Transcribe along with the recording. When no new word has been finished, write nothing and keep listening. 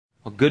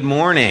Well, good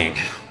morning.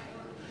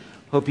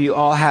 Hope you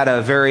all had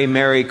a very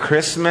Merry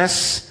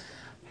Christmas.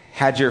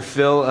 Had your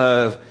fill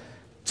of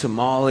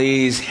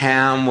tamales,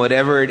 ham,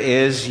 whatever it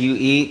is you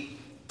eat.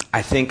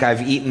 I think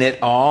I've eaten it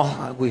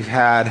all. We've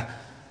had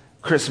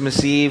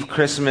Christmas Eve,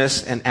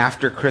 Christmas, and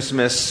after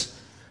Christmas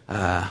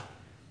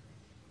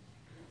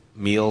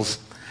meals.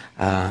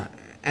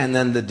 And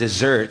then the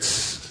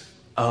desserts.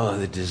 Oh,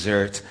 the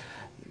desserts.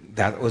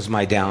 That was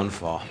my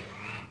downfall.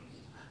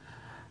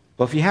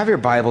 Well, if you have your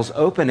Bibles,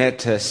 open it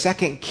to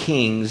 2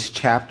 Kings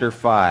chapter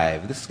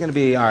 5. This is going to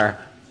be our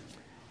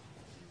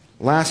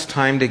last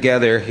time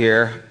together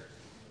here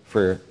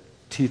for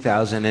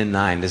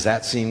 2009. Does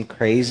that seem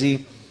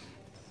crazy?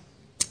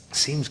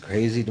 Seems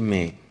crazy to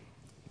me.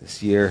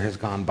 This year has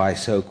gone by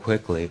so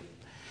quickly.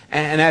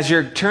 And as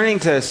you're turning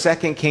to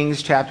 2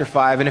 Kings chapter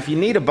 5, and if you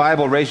need a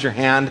Bible, raise your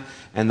hand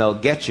and they'll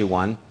get you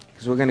one,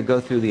 because we're going to go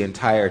through the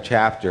entire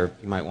chapter.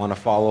 You might want to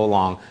follow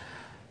along.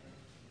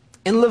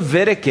 In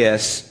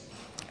Leviticus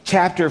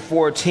chapter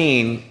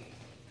 14,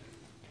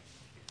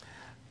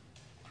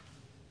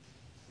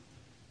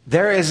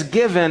 there is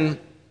given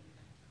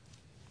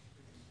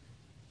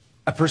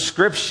a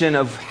prescription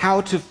of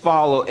how to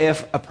follow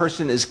if a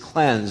person is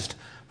cleansed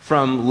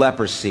from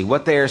leprosy,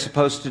 what they are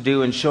supposed to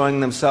do in showing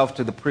themselves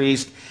to the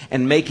priest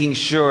and making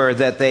sure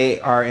that they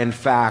are in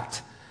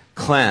fact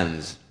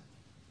cleansed.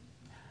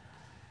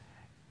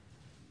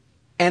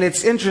 And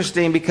it's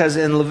interesting because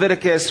in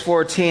Leviticus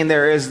 14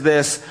 there is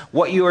this,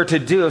 what you are to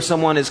do if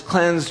someone is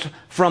cleansed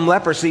from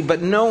leprosy,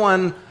 but no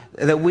one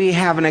that we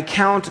have an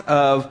account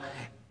of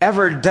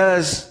ever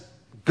does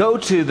go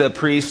to the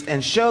priest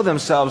and show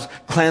themselves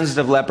cleansed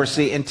of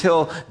leprosy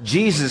until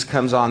Jesus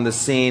comes on the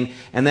scene.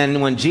 And then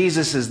when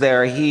Jesus is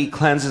there, he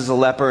cleanses a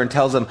leper and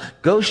tells him,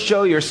 go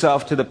show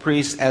yourself to the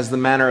priest as the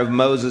manner of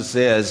Moses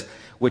is,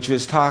 which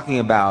was talking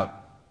about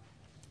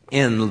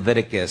in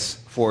Leviticus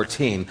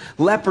 14.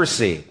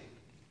 Leprosy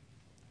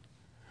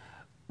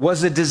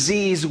was a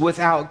disease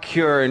without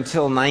cure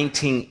until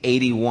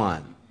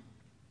 1981.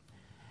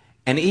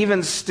 And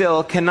even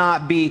still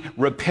cannot be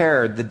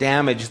repaired, the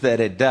damage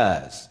that it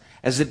does,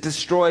 as it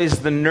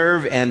destroys the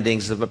nerve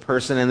endings of a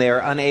person and they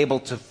are unable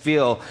to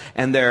feel,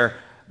 and their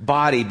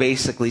body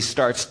basically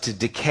starts to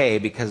decay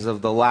because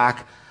of the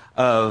lack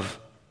of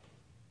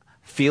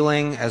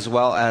feeling as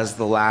well as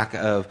the lack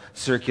of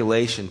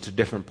circulation to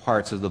different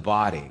parts of the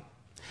body.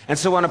 And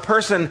so when a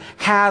person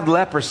had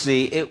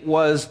leprosy, it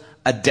was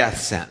a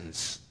death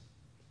sentence.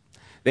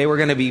 They were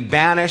going to be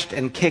banished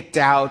and kicked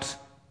out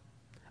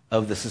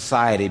of the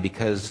society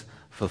because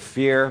of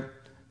fear,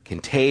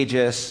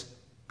 contagious.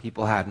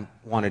 People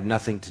wanted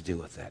nothing to do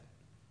with it.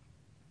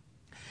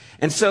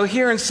 And so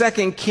here in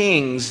 2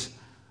 Kings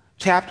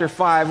chapter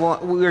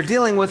 5, we were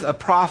dealing with a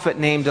prophet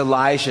named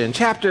Elijah. In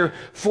chapter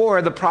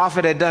 4, the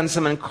prophet had done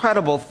some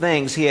incredible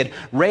things. He had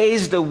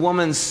raised a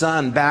woman's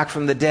son back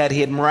from the dead.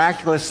 He had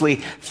miraculously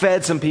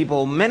fed some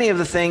people, many of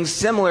the things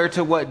similar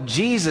to what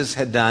Jesus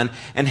had done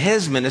in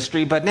his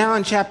ministry. But now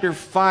in chapter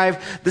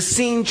 5, the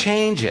scene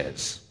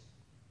changes.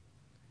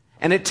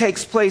 And it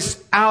takes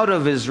place out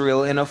of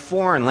Israel in a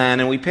foreign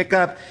land. And we pick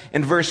up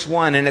in verse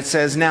 1, and it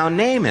says, Now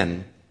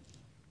Naaman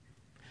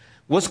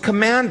was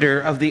commander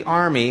of the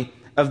army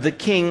of the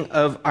king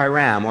of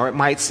Aram, or it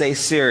might say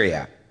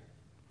Syria.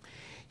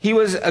 He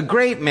was a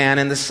great man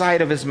in the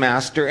sight of his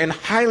master and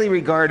highly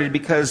regarded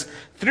because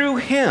through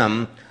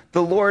him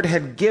the Lord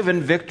had given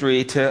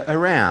victory to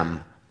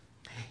Aram.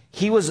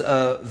 He was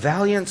a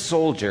valiant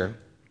soldier,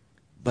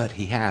 but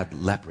he had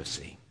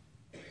leprosy.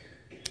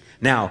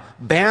 Now,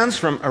 bands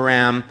from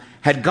Aram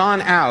had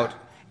gone out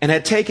and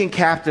had taken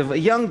captive a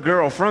young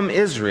girl from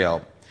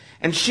Israel,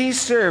 and she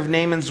served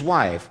Naaman's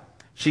wife.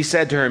 She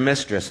said to her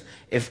mistress,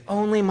 If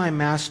only my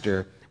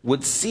master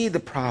would see the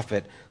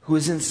prophet who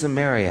is in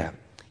Samaria,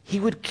 he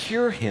would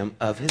cure him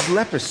of his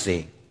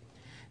leprosy.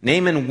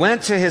 Naaman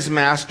went to his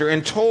master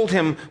and told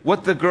him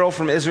what the girl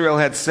from Israel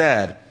had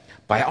said.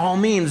 By all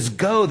means,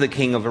 go, the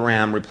king of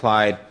Aram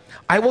replied.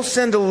 I will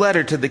send a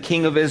letter to the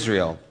king of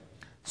Israel.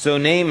 So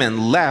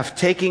Naaman left,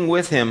 taking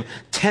with him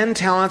 10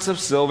 talents of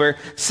silver,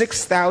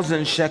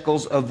 6,000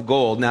 shekels of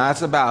gold. Now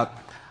that's about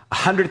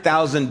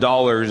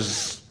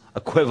 $100,000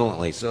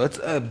 equivalently. So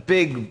it's a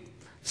big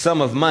sum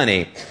of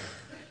money.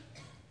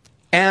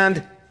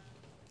 And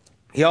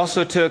he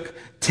also took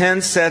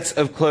 10 sets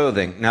of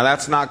clothing. Now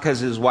that's not because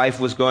his wife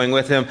was going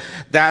with him.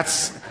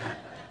 That's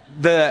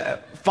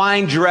the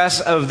fine dress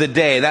of the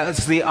day.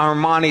 That's the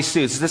Armani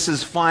suits. This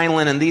is fine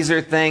linen. These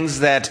are things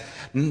that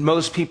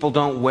most people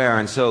don't wear.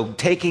 And so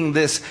taking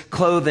this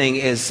clothing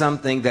is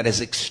something that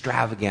is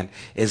extravagant,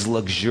 is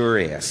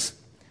luxurious.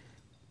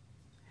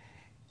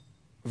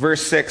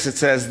 Verse 6, it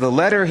says, The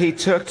letter he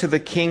took to the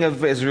king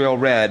of Israel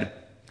read,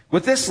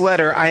 With this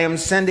letter I am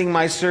sending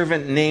my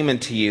servant Naaman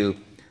to you,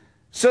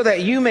 so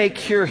that you may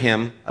cure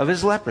him of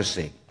his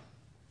leprosy.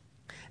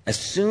 As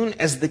soon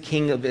as the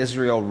king of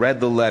Israel read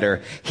the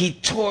letter, he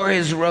tore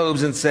his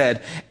robes and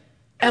said,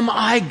 Am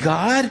I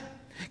God?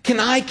 Can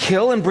I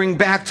kill and bring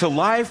back to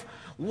life?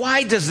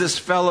 Why does this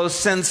fellow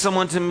send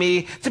someone to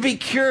me to be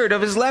cured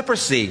of his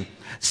leprosy?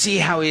 See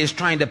how he is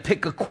trying to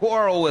pick a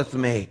quarrel with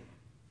me.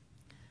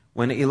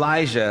 When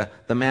Elijah,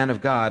 the man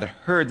of God,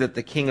 heard that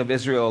the king of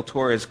Israel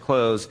tore his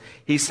clothes,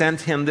 he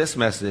sent him this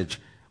message: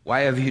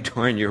 why have you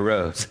torn your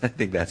robes? I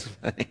think that's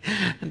funny.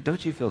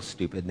 Don't you feel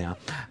stupid now?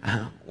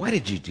 Why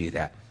did you do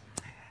that?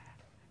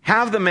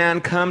 Have the man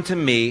come to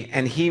me,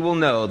 and he will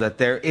know that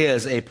there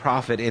is a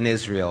prophet in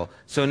Israel.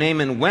 So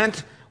Naaman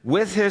went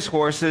with his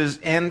horses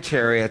and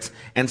chariots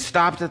and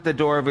stopped at the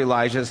door of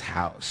Elijah's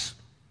house.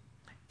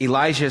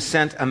 Elijah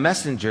sent a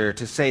messenger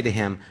to say to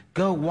him,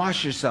 go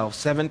wash yourself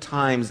 7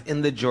 times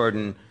in the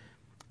Jordan,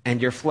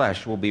 and your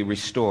flesh will be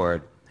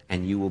restored,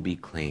 and you will be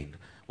clean.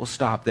 We'll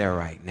stop there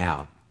right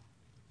now.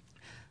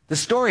 The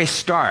story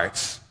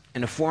starts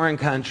in a foreign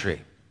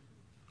country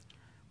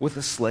with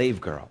a slave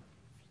girl.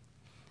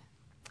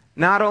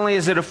 Not only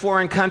is it a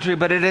foreign country,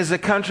 but it is a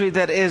country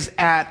that is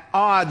at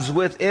odds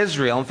with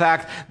Israel. In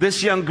fact,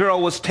 this young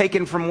girl was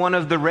taken from one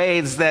of the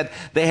raids that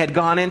they had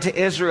gone into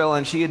Israel,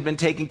 and she had been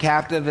taken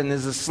captive and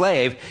is a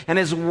slave and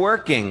is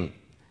working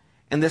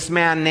in this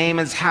man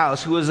Naaman's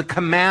house, who is a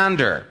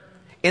commander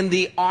in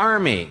the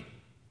army,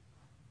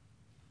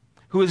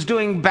 who is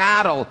doing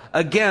battle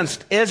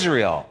against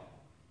Israel.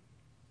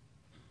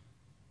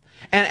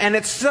 And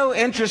it's so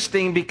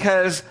interesting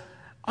because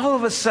all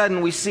of a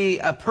sudden we see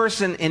a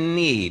person in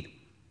need.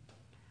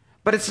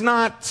 But it's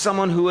not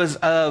someone who is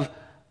of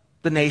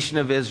the nation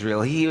of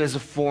Israel. He is a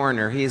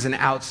foreigner. He is an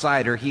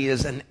outsider. He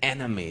is an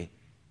enemy.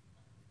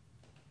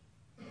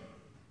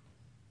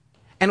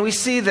 And we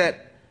see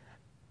that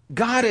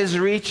God is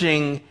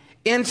reaching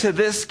into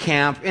this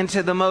camp,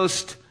 into the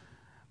most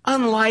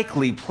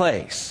unlikely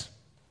place.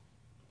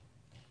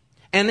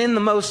 And in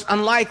the most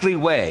unlikely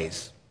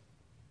ways.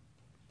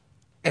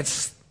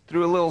 It's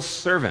through a little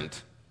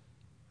servant.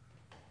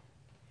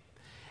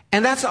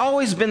 And that's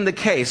always been the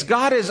case.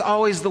 God is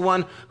always the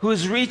one who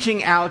is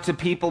reaching out to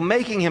people,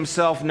 making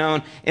himself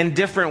known in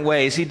different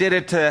ways. He did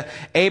it to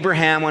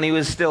Abraham when he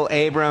was still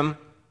Abram.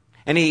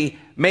 And he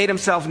made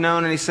himself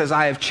known, and he says,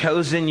 I have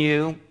chosen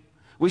you.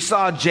 We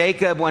saw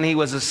Jacob when he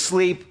was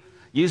asleep,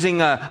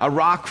 using a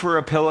rock for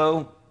a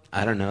pillow.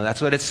 I don't know,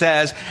 that's what it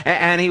says.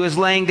 And he was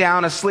laying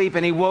down asleep,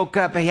 and he woke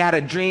up, and he had a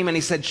dream, and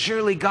he said,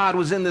 surely God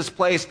was in this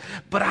place,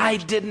 but I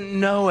didn't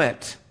know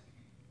it.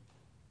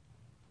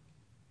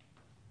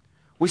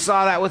 We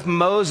saw that with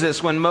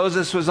Moses when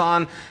Moses was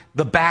on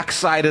the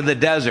backside of the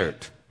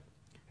desert.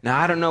 Now,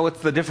 I don't know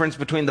what the difference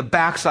between the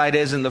backside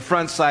is and the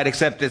front side,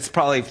 except it's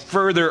probably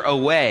further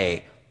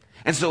away.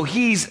 And so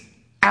he's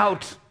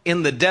out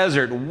in the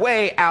desert,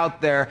 way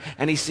out there,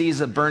 and he sees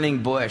a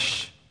burning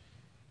bush.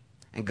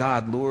 And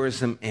God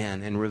lures him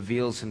in and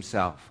reveals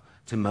himself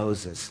to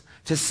Moses.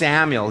 To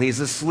Samuel,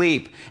 he's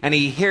asleep, and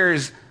he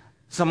hears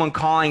someone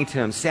calling to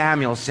him,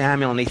 Samuel,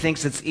 Samuel, and he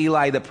thinks it's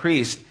Eli the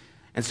priest.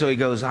 And so he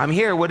goes, I'm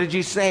here, what did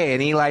you say?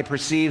 And Eli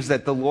perceives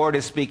that the Lord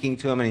is speaking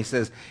to him, and he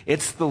says,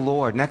 it's the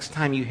Lord. Next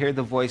time you hear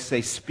the voice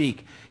say,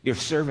 speak, your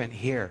servant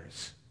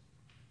hears.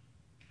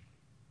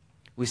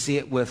 We see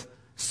it with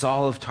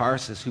Saul of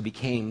Tarsus, who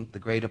became the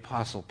great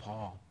apostle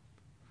Paul.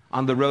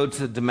 On the road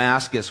to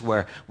Damascus,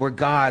 where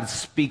God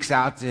speaks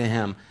out to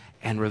him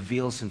and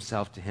reveals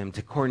himself to him.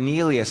 To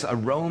Cornelius, a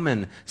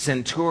Roman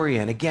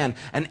centurion, again,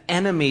 an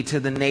enemy to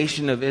the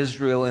nation of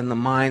Israel in the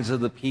minds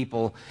of the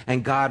people,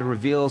 and God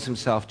reveals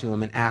himself to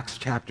him in Acts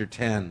chapter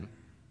 10.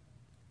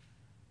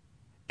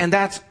 And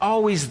that's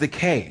always the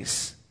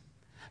case.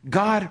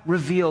 God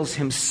reveals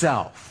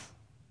himself.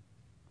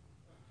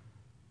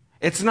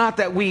 It's not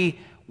that we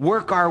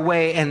work our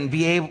way and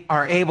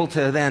are able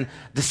to then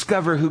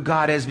discover who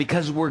God is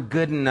because we're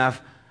good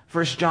enough.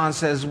 1 John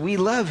says we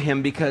love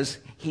him because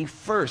he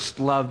first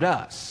loved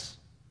us.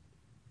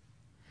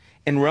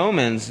 In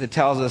Romans, it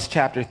tells us,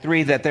 chapter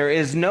 3, that there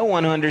is no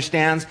one who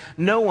understands,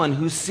 no one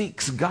who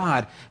seeks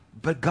God,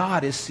 but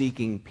God is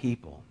seeking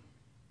people.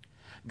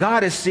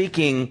 God is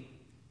seeking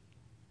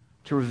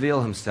to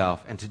reveal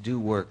himself and to do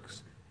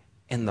works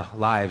in the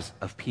lives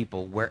of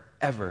people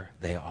wherever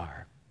they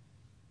are.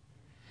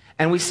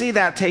 And we see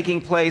that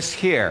taking place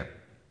here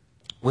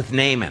with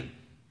Naaman,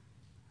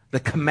 the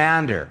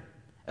commander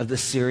of the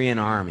Syrian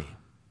army.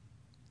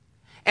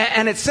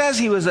 And it says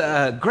he was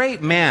a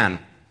great man.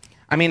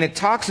 I mean, it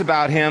talks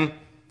about him.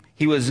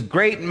 He was a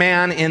great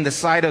man in the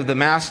sight of the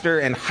master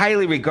and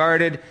highly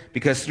regarded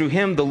because through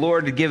him the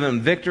Lord had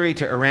given victory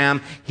to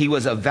Aram. He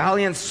was a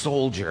valiant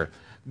soldier.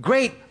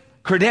 Great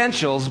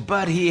credentials,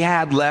 but he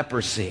had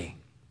leprosy.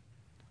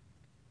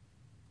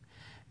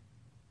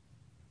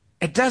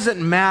 It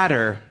doesn't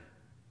matter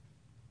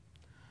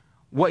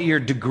what your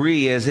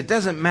degree is. It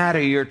doesn't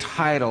matter your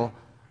title.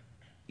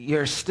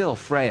 You're still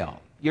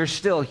frail. You're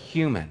still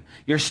human.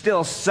 You're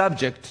still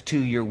subject to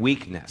your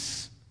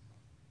weakness.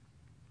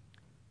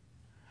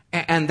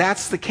 And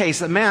that's the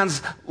case. A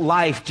man's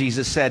life,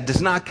 Jesus said,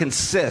 does not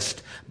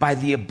consist by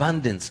the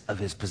abundance of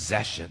his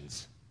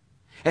possessions.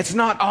 It's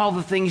not all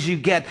the things you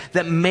get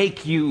that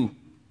make you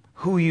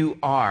who you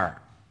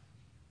are.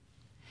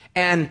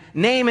 And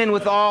Naaman,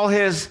 with all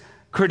his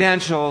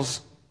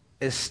credentials,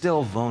 is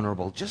still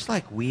vulnerable, just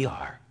like we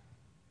are.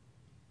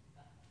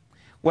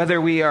 Whether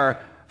we are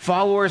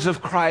followers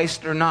of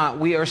Christ or not,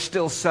 we are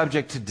still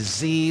subject to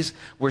disease.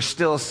 We're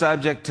still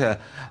subject to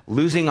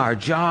losing our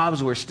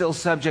jobs. We're still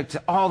subject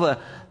to all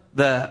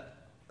the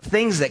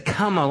things that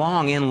come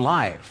along in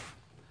life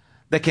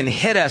that can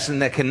hit us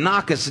and that can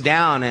knock us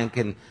down and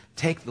can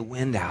take the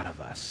wind out of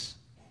us.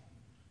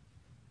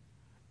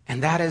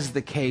 And that is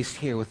the case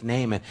here with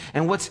Naaman.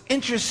 And what's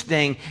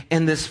interesting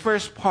in this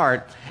first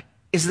part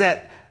is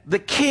that the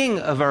king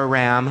of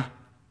Aram,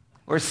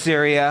 or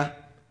Syria,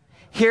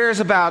 hears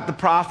about the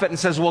prophet and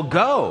says, well,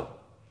 go.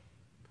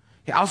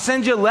 I'll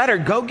send you a letter.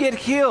 Go get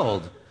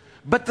healed.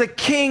 But the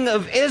king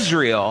of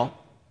Israel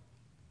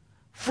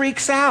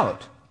freaks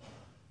out.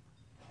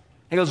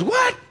 He goes,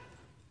 what?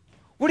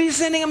 What are you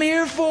sending him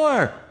here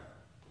for?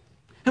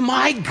 Am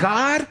I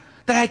God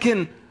that I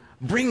can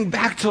bring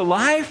back to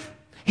life?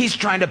 He's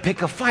trying to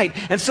pick a fight.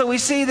 And so we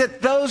see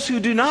that those who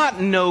do not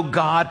know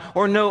God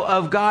or know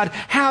of God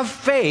have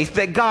faith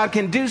that God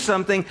can do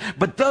something,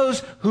 but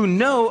those who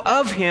know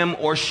of him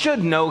or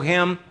should know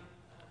him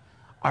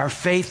are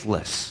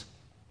faithless.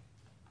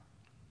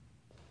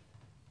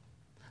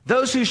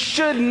 Those who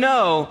should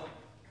know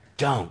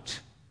don't.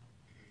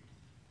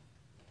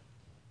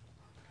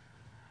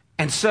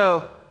 And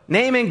so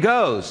Naaman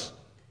goes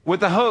with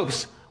the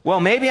hopes, well,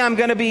 maybe I'm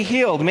going to be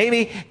healed.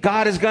 Maybe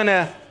God is going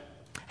to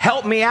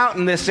help me out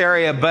in this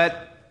area,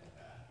 but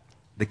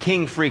the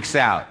king freaks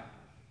out.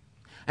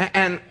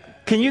 And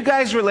can you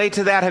guys relate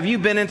to that? Have you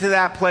been into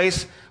that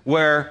place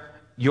where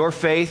your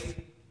faith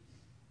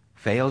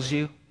fails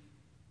you?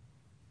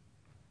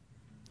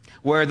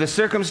 Where the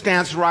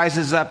circumstance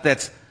rises up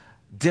that's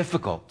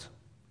difficult.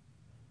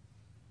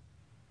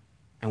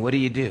 And what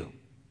do?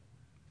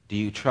 Do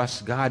you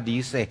trust God? Do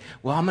you say,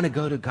 well, I'm going to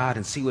go to God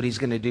and see what he's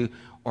going to do?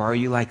 Or are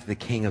you like the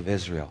king of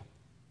Israel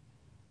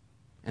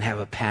and have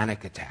a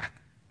panic attack?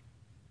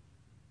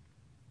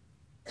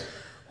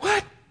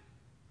 What?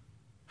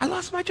 I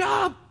lost my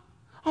job.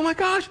 Oh my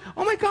gosh.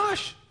 Oh my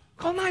gosh.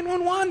 Call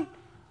 911.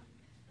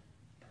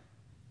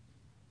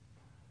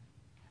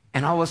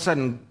 And all of a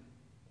sudden,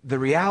 the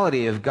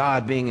reality of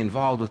God being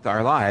involved with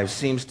our lives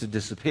seems to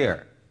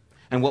disappear.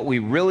 And what we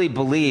really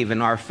believe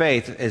in our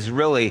faith is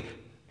really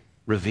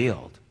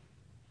revealed.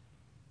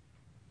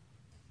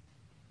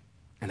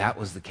 And that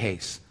was the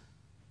case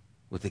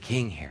with the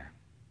king here.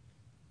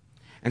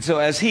 And so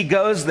as he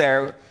goes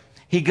there,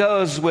 he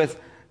goes with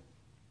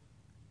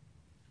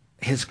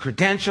his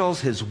credentials,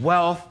 his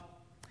wealth.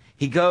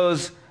 He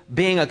goes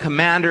being a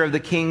commander of the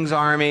king's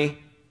army.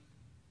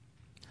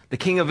 The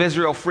king of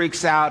Israel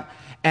freaks out.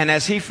 And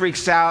as he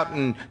freaks out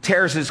and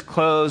tears his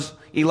clothes,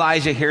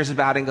 Elijah hears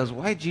about it and goes,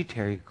 why did you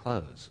tear your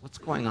clothes? What's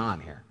going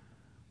on here?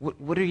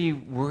 What are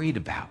you worried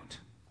about?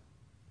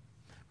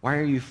 Why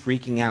are you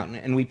freaking out?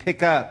 And we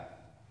pick up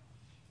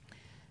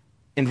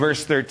in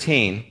verse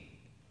 13,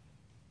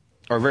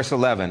 or verse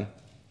 11,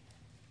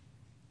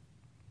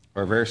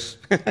 or verse...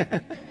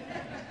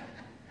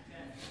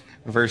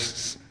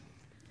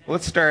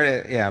 let's start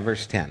at,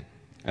 verse 10.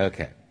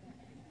 Okay.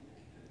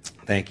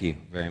 Thank you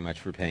very much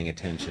for paying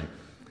attention.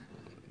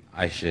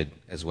 I should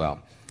as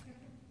well.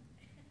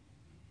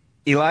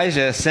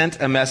 Elijah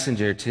sent a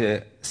messenger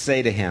to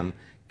say to him,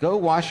 go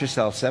wash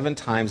yourself 7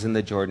 times in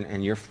the Jordan,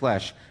 and your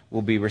flesh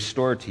will be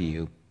restored to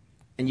you,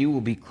 and you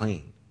will be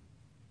cleansed.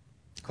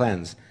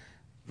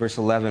 Verse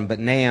 11, but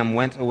Naaman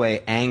went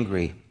away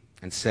angry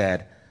and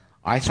said,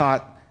 I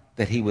thought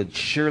that he would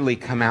surely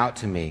come out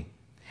to me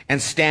and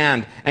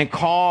stand and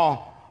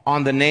call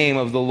on the name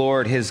of the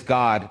Lord his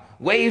God,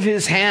 wave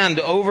his hand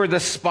over the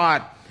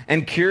spot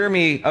and cure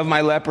me of my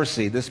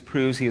leprosy. This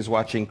proves he is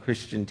watching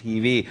Christian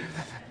TV.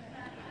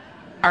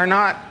 Are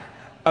not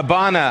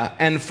Abana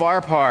and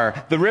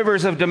Pharpar, the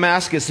rivers of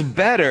Damascus,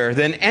 better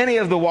than any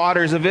of the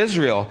waters of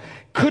Israel?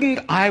 Couldn't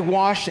I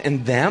wash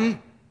in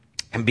them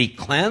and be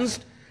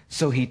cleansed?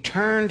 So he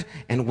turned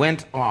and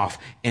went off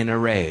in a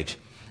rage.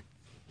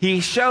 He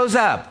shows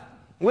up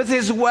with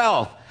his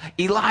wealth.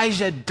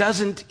 Elijah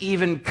doesn't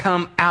even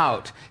come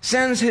out,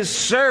 sends his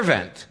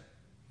servant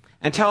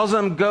and tells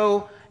him,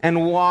 go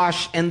and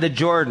wash in the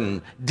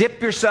Jordan.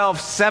 Dip yourself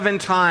 7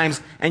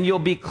 times and you'll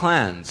be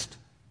cleansed.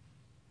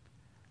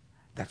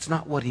 That's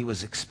not what he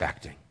was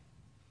expecting.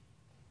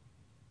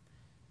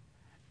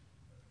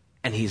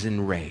 And he's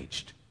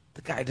enraged.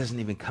 The guy doesn't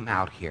even come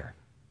out here.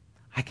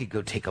 I could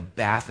go take a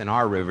bath in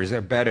our rivers.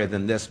 They're better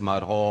than this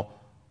mud hole.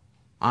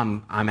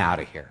 I'm out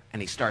of here.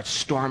 And he starts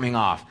storming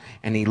off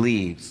and he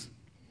leaves.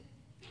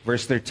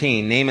 Verse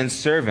 13, Naaman's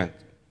servant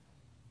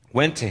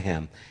went to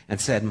him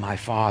and said, my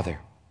father,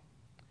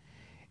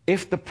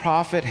 if the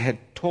prophet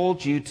had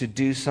told you to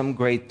do some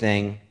great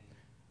thing,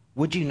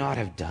 would you not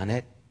have done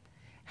it?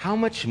 How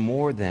much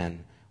more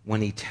then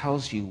when he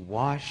tells you,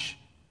 wash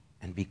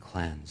and be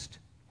cleansed?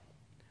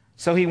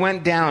 So he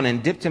went down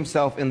and dipped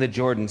himself in the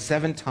Jordan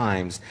 7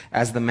 times,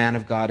 as the man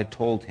of God had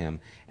told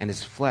him, and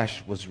his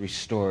flesh was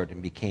restored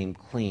and became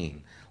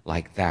clean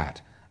like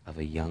that of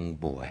a young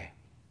boy.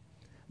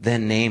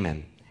 Then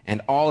Naaman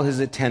and all his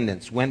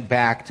attendants went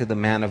back to the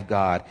man of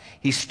God.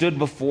 He stood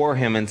before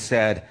him and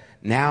said,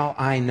 now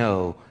I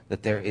know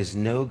that there is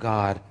no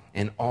God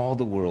in all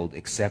the world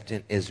except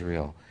in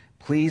Israel.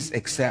 Please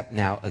accept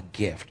now a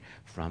gift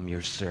from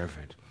your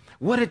servant.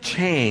 What a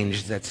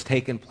change that's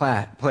taken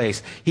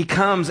place. He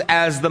comes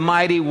as the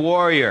mighty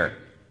warrior.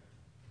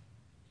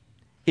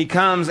 He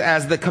comes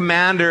as the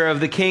commander of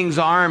the king's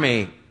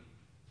army.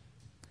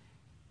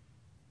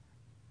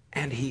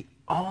 And he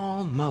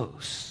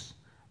almost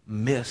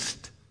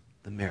missed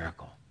the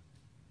miracle.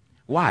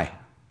 Why?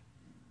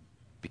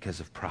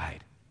 Because of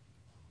pride.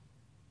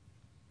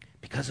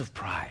 Because of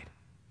pride.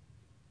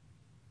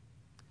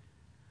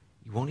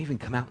 You won't even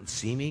come out and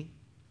see me?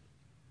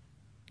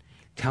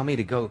 Tell me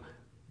to go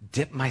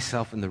dip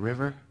myself in the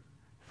river?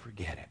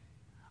 Forget it.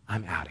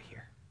 I'm out of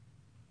here.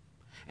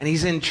 And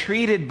he's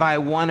entreated by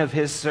one of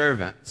his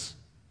servants,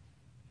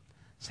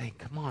 saying,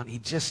 come on, he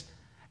just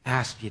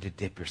asked you to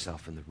dip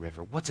yourself in the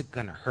river. What's it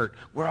going to hurt?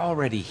 We're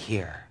already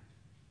here.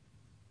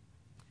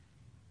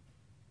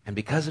 And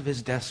because of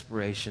his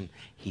desperation,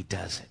 he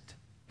does it.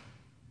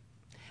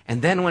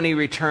 And then when he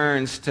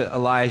returns to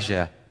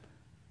Elijah,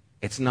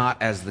 it's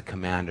not as the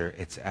commander,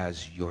 it's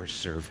as your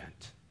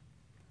servant.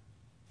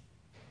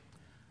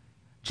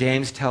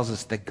 James tells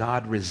us that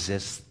God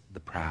resists the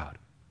proud,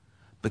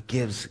 but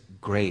gives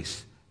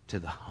grace to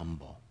the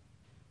humble.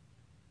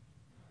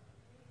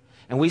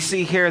 And we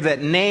see here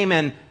that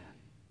Naaman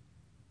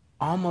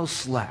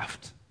almost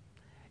left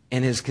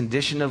in his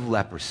condition of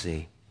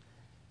leprosy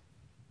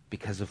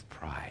because of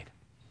pride.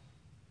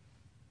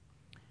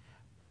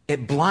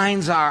 It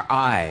blinds our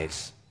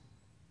eyes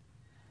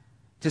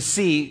to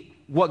see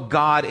what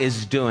God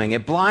is doing.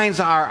 It blinds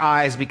our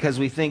eyes because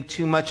we think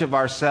too much of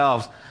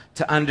ourselves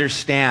to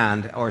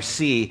understand or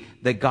see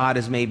that God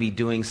is maybe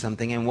doing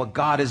something, and what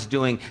God is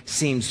doing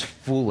seems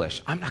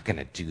foolish. I'm not going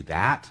to do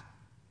that.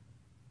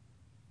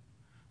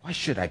 Why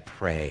should I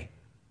pray?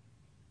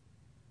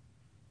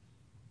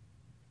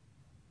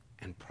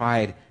 And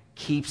pride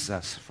keeps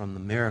us from the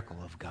miracle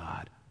of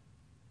God.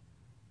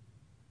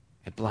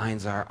 It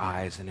blinds our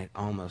eyes, and it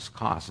almost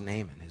cost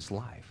Naaman his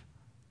life.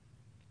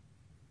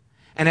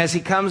 And as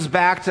he comes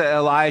back to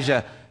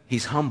Elijah,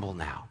 he's humble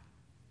now.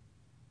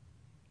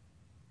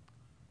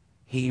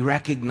 He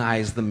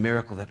recognized the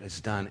miracle that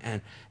was done.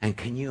 And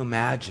can you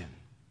imagine?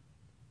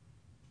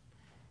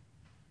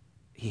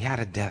 He had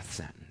a death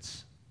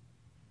sentence.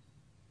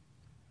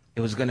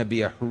 It was going to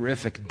be a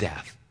horrific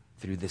death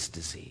through this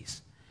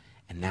disease.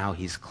 And now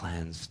he's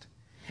cleansed.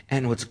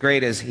 And what's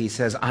great is he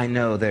says, I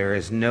know there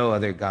is no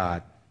other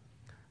God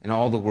in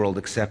all the world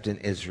except in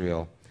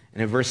Israel.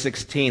 And in verse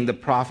 16, the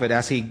prophet,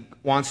 as he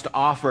wants to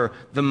offer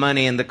the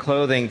money and the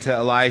clothing to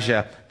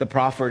Elijah, the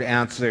prophet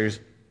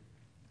answers,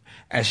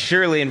 as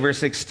surely, in verse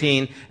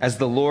 16, as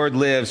the Lord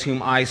lives,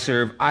 whom I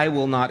serve, I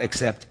will not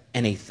accept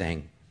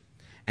anything.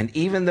 And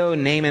even though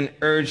Naaman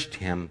urged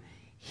him,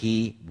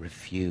 he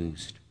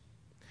refused.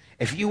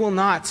 If you will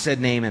not,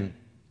 said Naaman,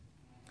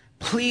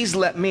 please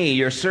let me,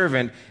 your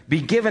servant, be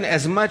given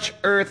as much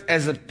earth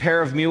as a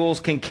pair of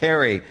mules can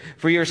carry.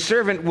 For your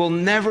servant will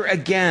never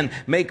again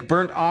make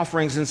burnt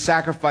offerings and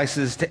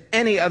sacrifices to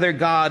any other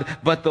god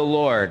but the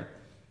Lord.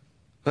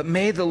 But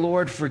may the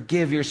Lord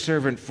forgive your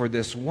servant for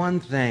this one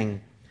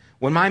thing.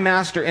 When my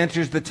master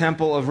enters the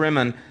temple of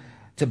Rimmon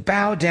to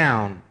bow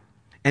down,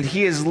 and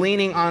he is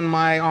leaning on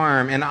my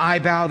arm, and I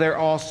bow there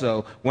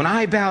also, when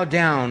I bow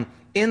down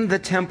in the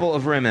temple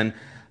of Rimmon,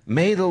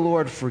 may the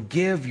Lord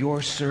forgive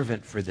your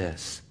servant for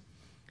this.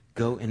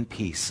 Go in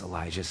peace,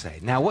 Elijah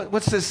said. Now,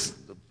 what's this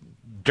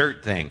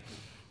dirt thing?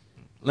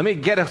 Let me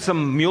get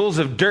some mules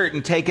of dirt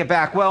and take it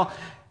back. Well,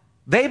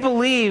 they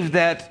believed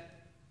that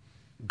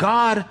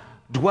God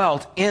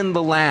dwelt in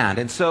the land.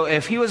 And so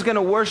if he was going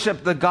to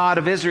worship the God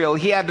of Israel,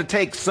 he had to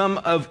take some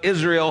of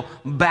Israel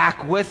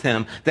back with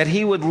him, that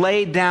he would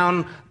lay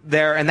down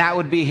there, and that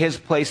would be his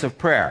place of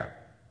prayer.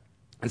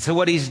 And so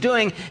what he's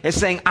doing is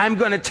saying, I'm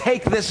going to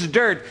take this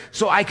dirt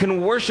so I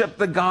can worship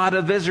the God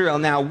of Israel.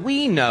 Now,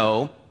 we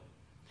know,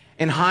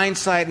 in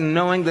hindsight and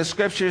knowing the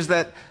scriptures,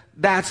 that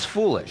that's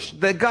foolish.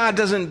 That God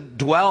doesn't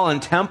dwell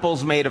in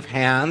temples made of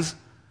hands.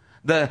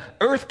 The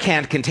earth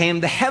can't contain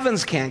him. The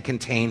heavens can't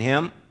contain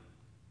him.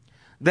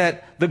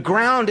 That the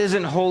ground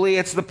isn't holy,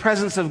 it's the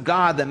presence of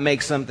God that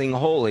makes something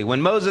holy.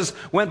 When Moses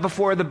went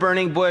before the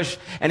burning bush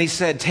and he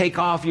said, take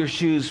off your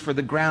shoes for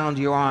the ground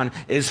you're on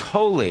is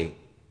holy.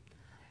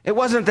 It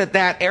wasn't that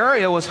that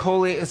area was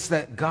holy, it's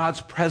that God's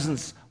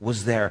presence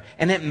was there,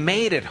 and it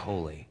made it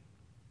holy.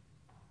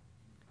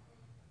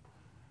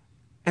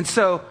 And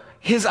so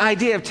his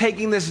idea of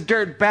taking this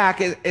dirt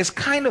back is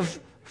kind of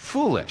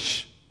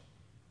foolish.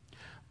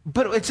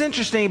 But it's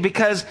interesting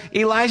because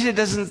Elijah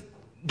doesn't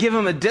give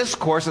him a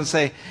discourse and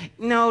say,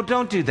 no,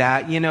 don't do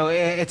that. You know,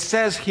 it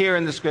says here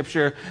in the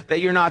scripture that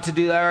you're not to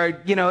do that.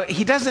 Or, you know,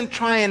 he doesn't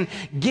try and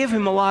give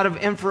him a lot of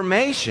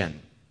information.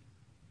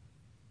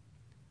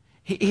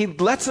 He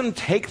lets him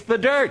take the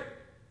dirt.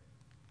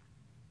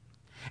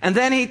 And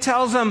then he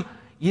tells him,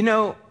 you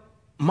know,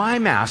 my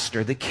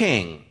master, the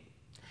king,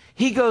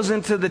 he goes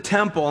into the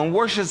temple and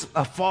worships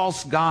a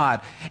false god.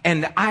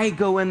 And I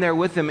go in there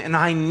with him and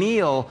I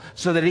kneel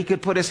so that he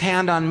could put his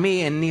hand on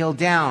me and kneel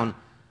down.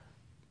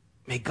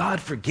 May God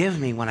forgive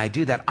me when I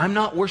do that. I'm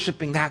not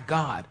worshiping that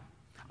God.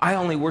 I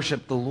only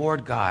worship the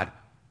Lord God.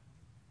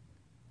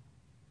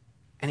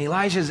 And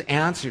Elijah's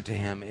answer to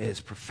him is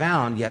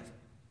profound, yet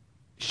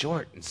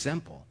short and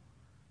simple.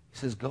 He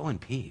says, go in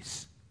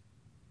peace.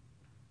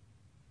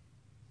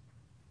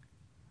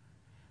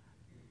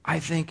 I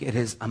think it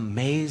is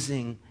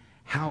amazing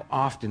how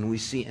often we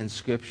see in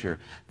Scripture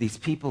these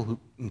people who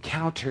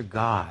encounter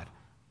God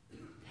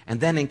and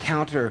then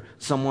encounter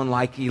someone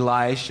like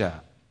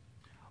Elisha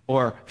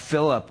or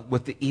Philip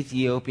with the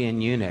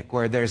Ethiopian eunuch,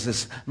 where there's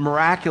this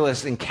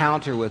miraculous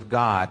encounter with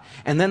God,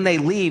 and then they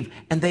leave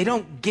and they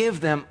don't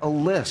give them a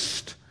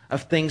list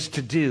of things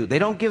to do. They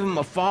don't give them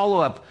a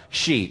follow-up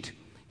sheet.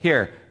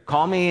 Here,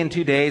 call me in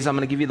 2 days. I'm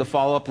going to give you the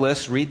follow-up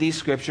list. Read these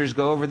scriptures.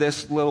 Go over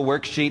this little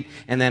worksheet,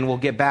 and then we'll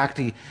get back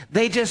to you.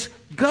 They just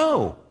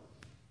go.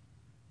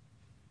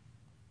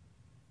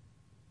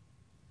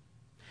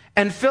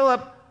 And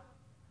Philip,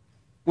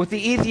 with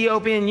the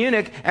Ethiopian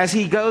eunuch, as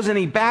he goes and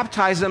he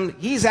baptizes him,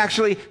 he's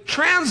actually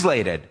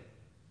translated.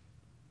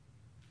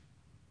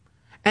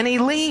 And he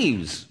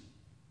leaves.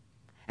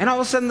 And all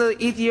of a sudden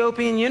the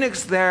Ethiopian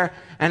eunuch's there,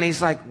 and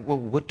he's like, well,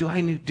 what do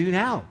I do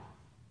now?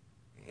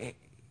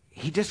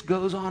 He just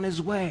goes on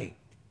his way.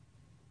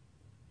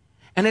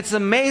 And it's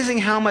amazing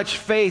how much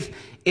faith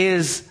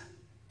is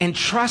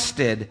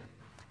entrusted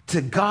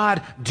to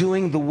God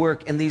doing the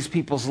work in these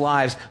people's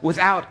lives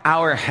without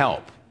our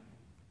help.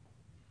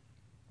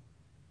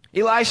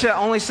 Elisha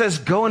only says,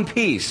 go in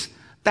peace.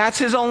 That's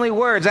his only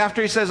words.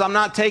 After he says, I'm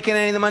not taking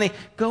any of the money,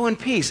 go in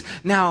peace.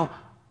 Now,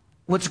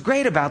 what's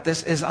great about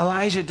this is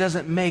Elijah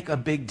doesn't make a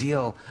big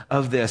deal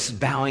of this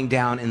bowing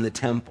down in the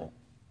temple.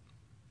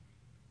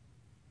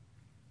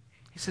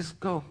 He says,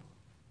 go.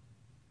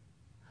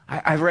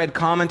 I've read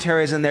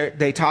commentaries and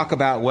they talk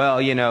about, well,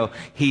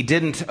 he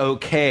didn't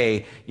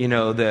okay,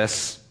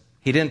 this.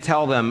 He didn't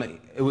tell them,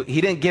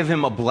 he didn't give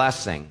him a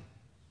blessing.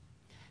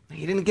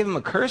 He didn't give him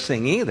a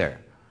cursing either.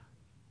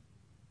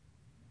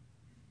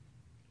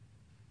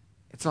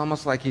 It's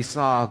almost like he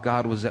saw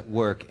God was at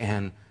work,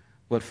 and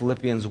what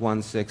Philippians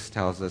 1:6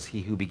 tells us,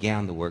 he who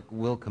began the work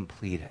will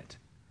complete it.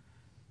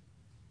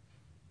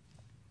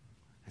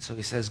 And so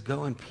he says,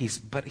 go in peace.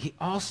 But he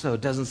also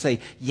doesn't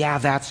say, yeah,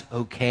 that's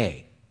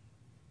okay.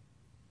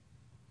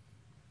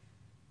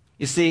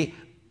 You see,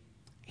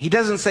 he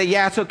doesn't say,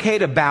 yeah, it's okay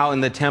to bow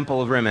in the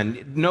temple of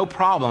Rimmon. No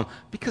problem,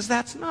 because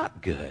that's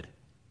not good.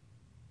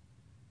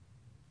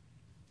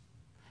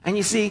 And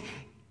you see,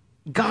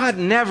 God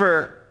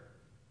never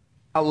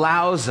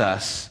allows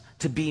us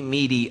to be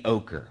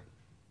mediocre.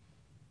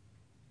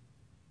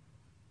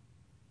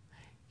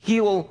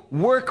 He will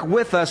work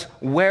with us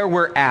where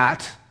we're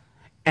at,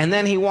 and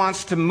then he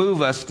wants to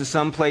move us to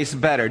someplace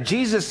better.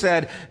 Jesus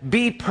said,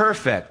 be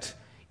perfect,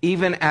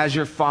 even as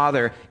your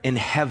Father in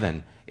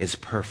heaven is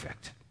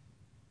perfect.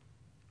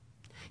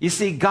 You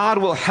see, God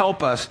will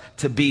help us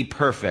to be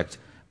perfect,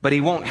 but he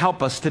won't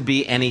help us to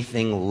be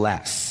anything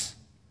less.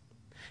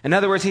 In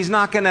other words, he's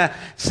not going to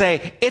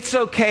say, it's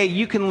okay,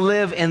 you can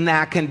live in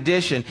that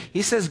condition.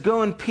 He says,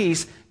 go in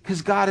peace,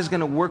 because God is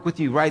going to work with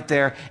you right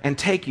there and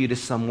take you to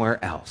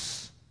somewhere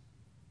else.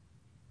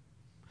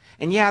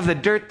 And yeah, the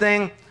dirt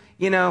thing,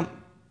 don't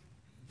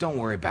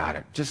worry about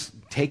it. Just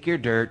take your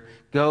dirt,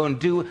 go and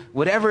do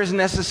whatever is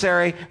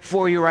necessary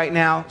for you right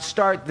now.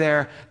 Start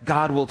there.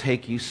 God will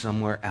take you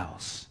somewhere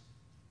else.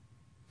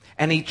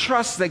 And he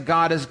trusts that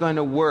God is going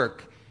to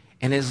work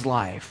in his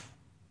life.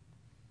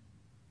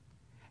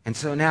 And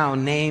so now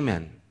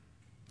Naaman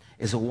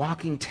is a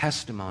walking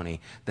testimony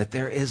that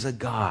there is a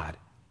God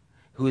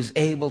who is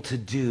able to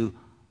do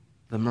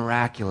the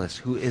miraculous,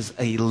 who is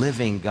a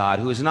living God,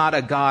 who is not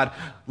a God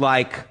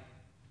like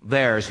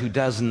theirs who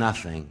does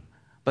nothing,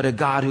 but a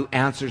God who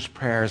answers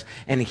prayers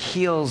and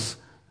heals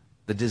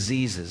the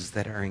diseases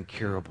that are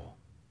incurable.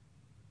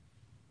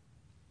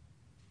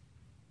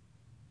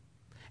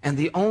 And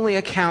the only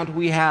account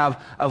we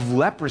have of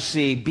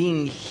leprosy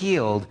being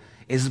healed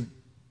is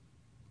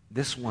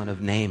this one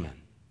of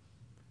Naaman,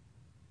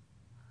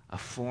 a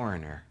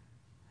foreigner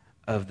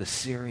of the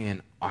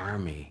Syrian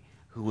army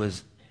who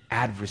was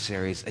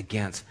adversaries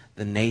against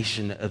the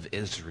nation of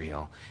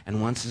Israel.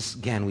 And once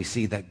again, we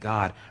see that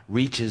God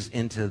reaches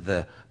into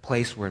the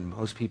place where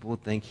most people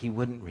would think he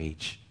wouldn't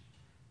reach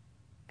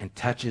and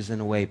touches in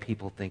a way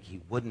people think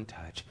he wouldn't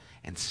touch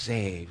and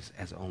saves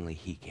as only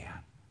he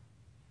can.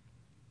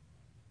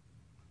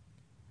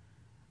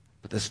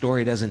 But the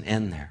story doesn't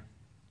end there.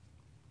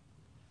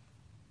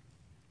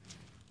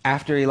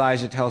 After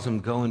Elijah tells him,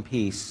 go in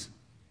peace,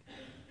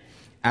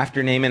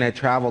 after Naaman had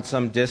traveled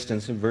some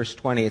distance, in verse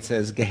 20 it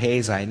says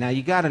Gehazi. Now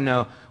you got to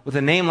know, with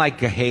a name like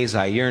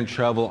Gehazi, you're in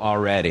trouble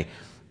already.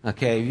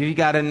 Okay,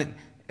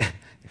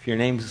 if your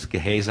name's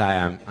Gehazi,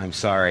 I'm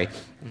sorry,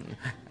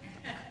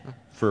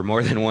 for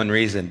more than one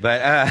reason.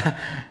 But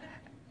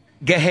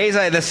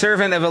Gehazi, the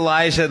servant of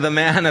Elijah, the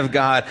man of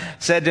God,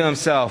 said to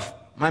himself,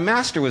 my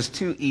master was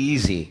too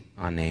easy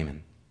on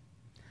Naaman,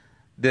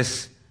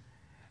 this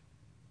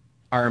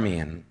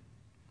Aramean,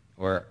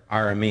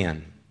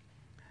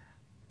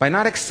 by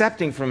not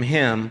accepting from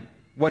him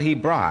what he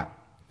brought.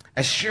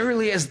 As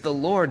surely as the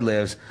Lord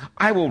lives,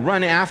 I will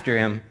run after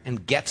him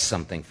and get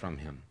something from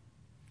him."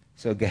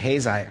 So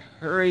Gehazi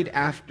hurried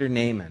after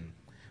Naaman.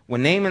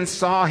 When Naaman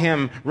saw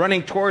him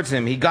running towards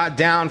him, he got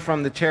down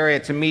from the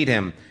chariot to meet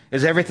him.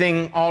 "Is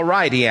everything all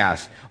right?" he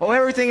asked. "Oh,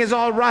 everything is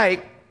all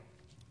right,"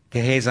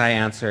 Gehazi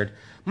answered.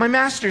 "My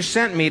master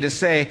sent me to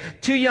say,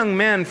 2 young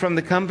men from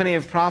the company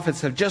of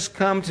prophets have just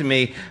come to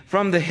me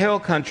from the hill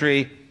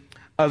country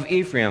of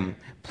Ephraim.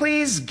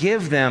 Please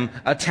give them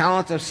a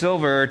talent of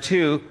silver or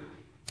 2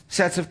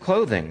 sets of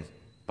clothing."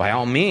 "By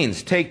all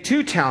means, take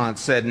 2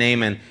 talents, said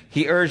Naaman.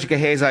 He urged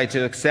Gehazi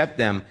to accept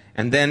them,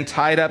 and then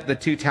tied up the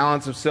 2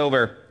 talents of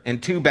silver in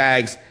 2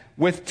 bags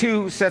with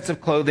 2 sets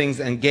of clothing,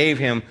 and gave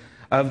him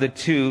of the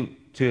 2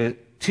 to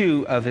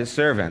 2 of his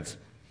servants.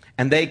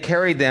 And they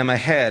carried them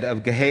ahead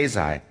of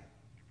Gehazi.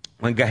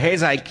 When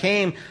Gehazi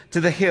came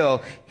to the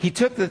hill, he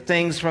took the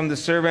things from the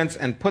servants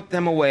and put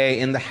them away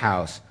in the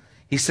house.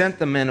 He sent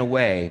the men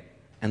away,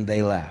 and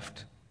they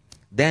left.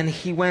 Then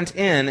he went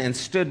in and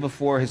stood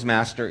before his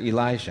master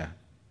Elijah.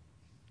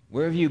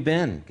 "Where have you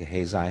been,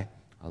 Gehazi?"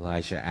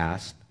 Elijah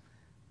asked.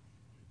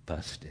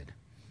 "Busted."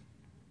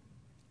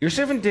 "Your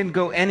servant didn't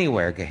go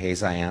anywhere,"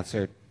 Gehazi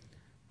answered.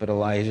 But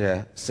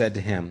Elijah said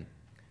to him,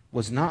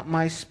 "Was not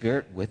my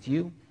spirit with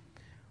you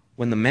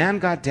when the man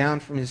got down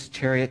from his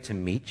chariot to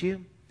meet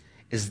you?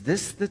 Is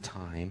this the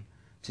time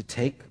to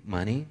take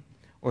money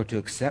or to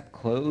accept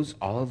clothes,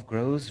 olive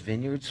groves,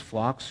 vineyards,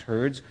 flocks,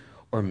 herds,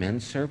 or men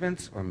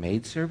servants or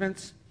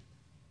maidservants?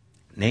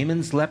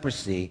 Naaman's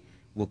leprosy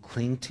will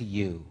cling to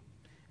you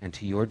and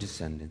to your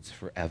descendants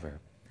forever."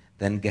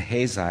 Then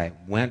Gehazi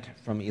went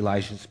from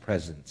Elijah's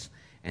presence,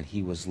 and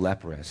he was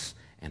leprous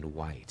and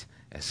white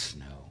as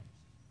snow.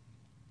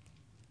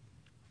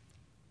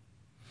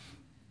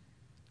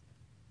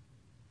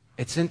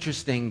 It's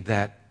interesting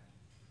that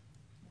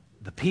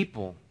the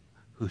people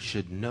who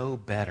should know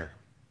better,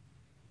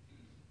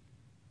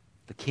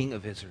 the king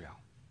of Israel,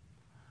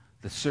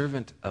 the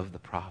servant of the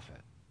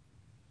prophet,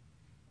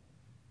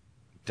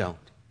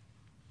 don't.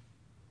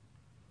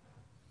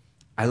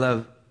 I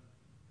love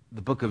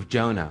the book of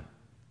Jonah.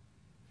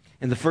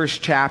 In the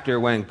first chapter,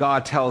 when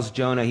God tells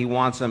Jonah he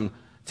wants him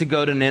to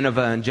go to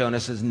Nineveh, and Jonah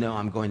says, "No,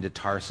 I'm going to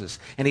Tarsus."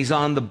 And he's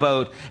on the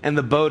boat, and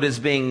the boat is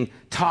being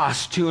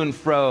tossed to and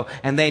fro,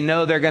 and they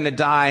know they're going to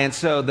die. And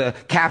so the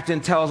captain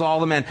tells all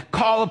the men,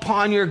 "Call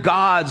upon your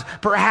gods.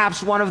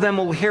 Perhaps one of them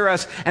will hear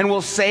us and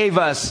will save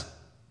us."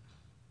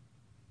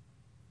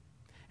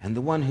 And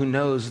the one who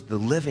knows the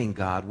living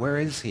God, where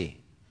is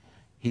he?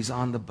 He's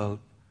on the boat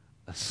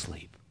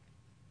asleep.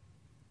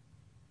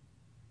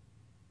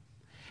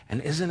 And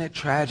isn't it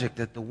tragic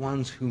that the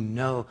ones who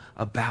know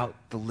about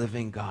the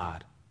living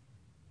God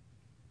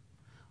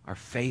are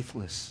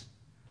faithless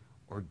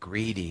or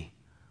greedy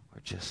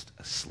or just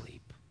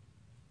asleep?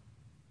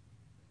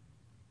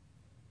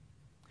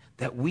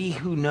 That we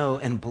who know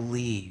and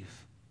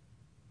believe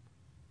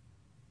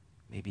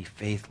may be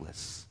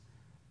faithless,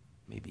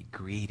 may be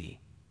greedy,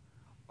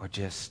 or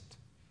just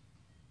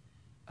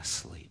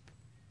asleep,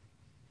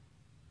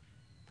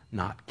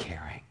 not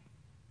caring.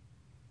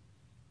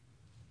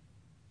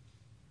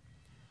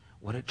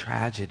 What a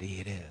tragedy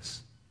it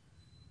is.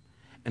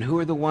 And who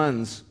are the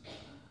ones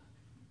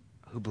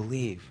who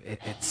believe?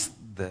 It's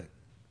the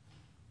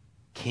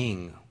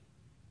king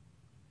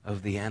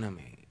of the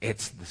enemy.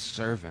 It's the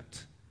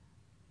servant.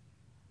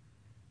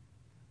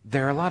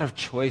 There are a lot of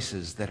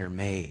choices that are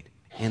made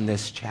in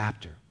this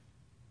chapter.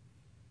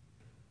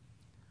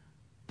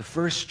 The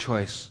first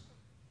choice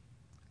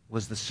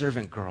was the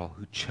servant girl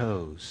who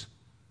chose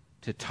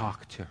to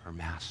talk to her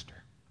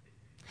master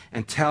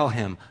and tell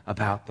him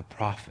about the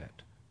prophet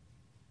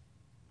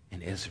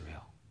in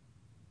Israel.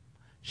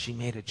 She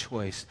made a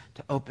choice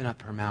to open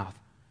up her mouth,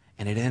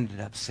 and it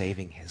ended up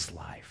saving his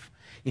life.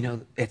 You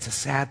know, it's a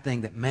sad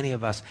thing that many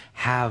of us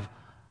have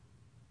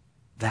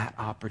that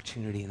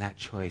opportunity and that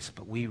choice,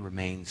 but we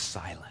remain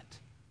silent.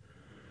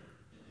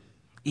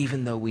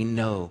 Even though we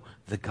know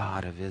the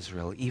God of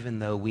Israel, even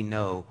though we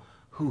know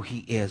who he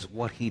is,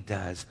 what he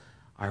does,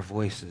 our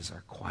voices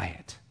are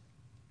quiet.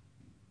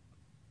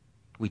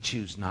 We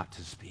choose not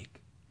to speak.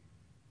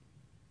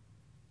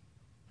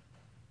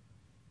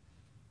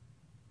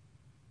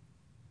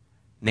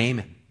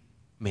 Naaman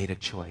made a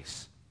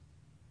choice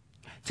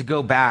to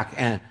go back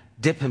and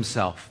dip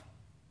himself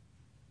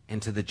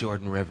into the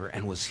Jordan River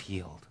and was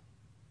healed.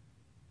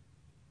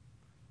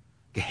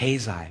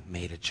 Gehazi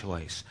made a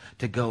choice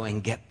to go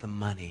and get the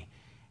money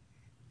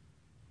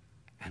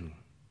and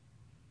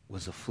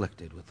was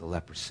afflicted with the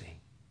leprosy.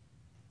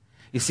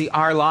 You see,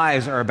 our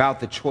lives are about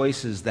the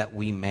choices that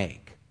we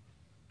make.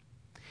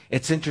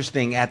 It's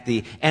interesting, at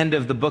the end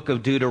of the book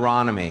of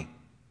Deuteronomy,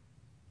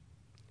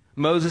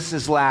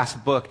 Moses'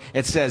 last book,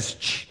 it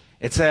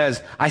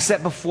says, "I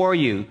set before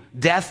you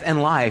death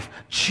and life.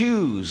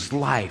 Choose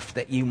life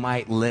that you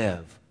might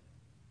live."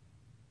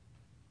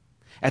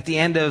 At the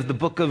end of the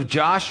book of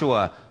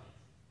Joshua,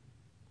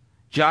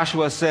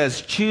 Joshua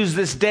says, "Choose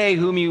this day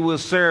whom you will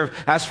serve.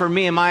 As for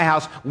me and my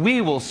house, we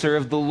will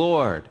serve the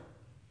Lord."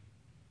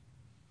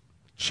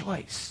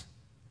 Choice.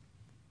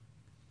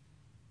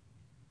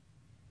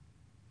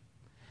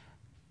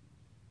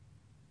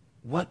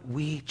 What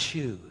we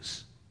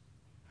choose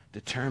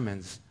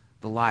determines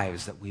the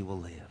lives that we will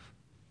live.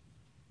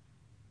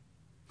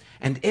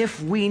 And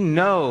if we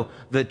know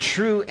the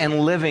true and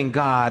living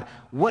God,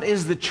 what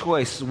is the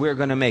choice we're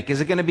going to make?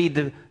 Is it going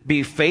to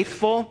be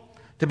faithful,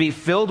 to be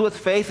filled with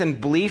faith and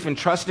belief and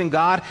trust in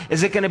God?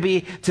 Is it going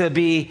to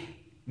be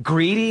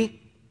greedy,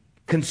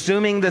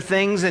 consuming the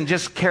things and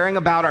just caring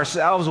about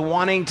ourselves,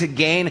 wanting to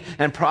gain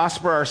and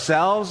prosper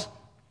ourselves?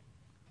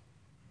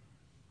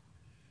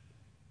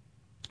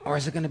 Or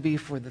is it going to be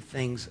for the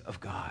things of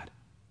God?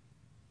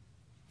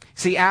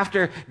 See,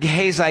 after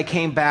Gehazi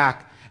came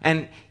back,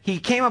 and he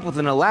came up with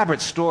an elaborate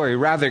story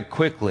rather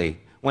quickly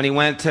when he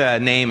went to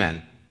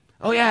Naaman.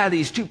 Oh yeah,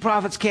 these two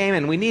prophets came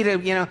and we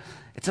needed,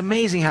 it's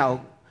amazing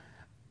how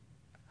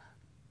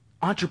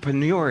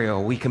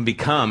entrepreneurial we can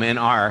become in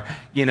our,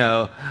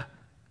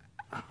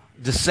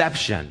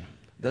 deception.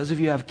 Those of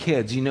you who have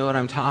kids, you know what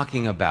I'm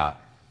talking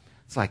about.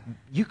 It's like,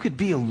 you could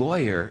be a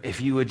lawyer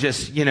if you would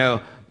just,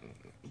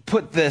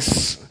 put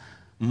this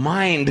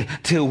mind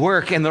to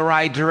work in the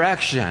right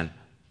direction.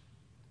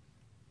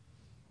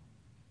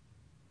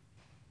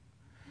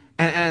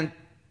 And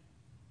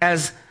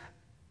as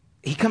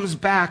he comes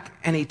back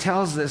and he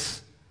tells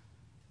this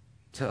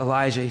to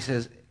Elijah, he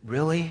says,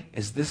 really?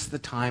 Is this the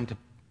time to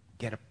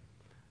get a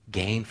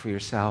gain for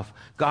yourself?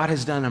 God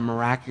has done a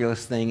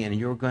miraculous thing and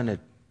you're going to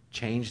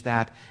change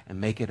that and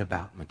make it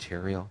about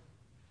material?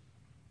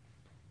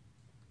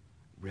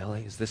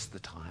 Really? Is this the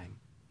time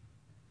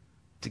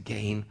to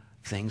gain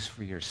things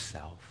for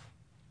yourself?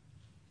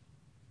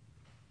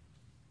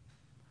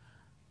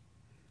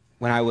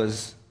 When I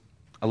was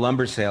a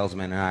lumber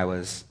salesman and I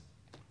was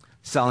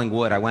selling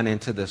wood, I went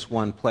into this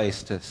one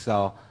place to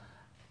sell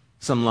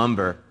some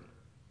lumber.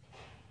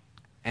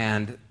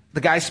 And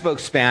the guy spoke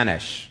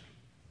Spanish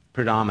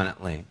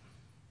predominantly.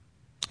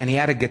 And he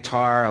had a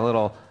guitar, a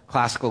little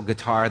classical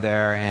guitar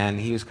there, and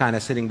he was kind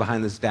of sitting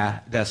behind this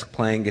desk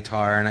playing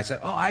guitar. And I said,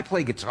 oh, I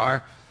play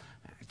guitar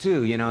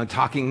too,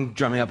 talking,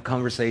 drumming up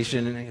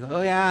conversation. And he goes,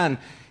 oh yeah. And,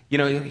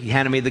 he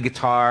handed me the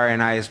guitar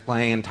and I was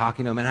playing and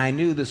talking to him. And I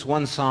knew this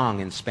one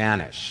song in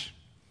Spanish.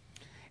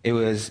 It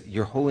was,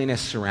 Your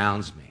Holiness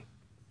Surrounds Me.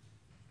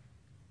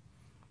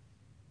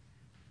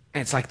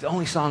 And it's like the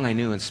only song I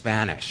knew in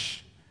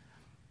Spanish.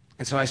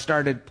 And so I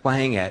started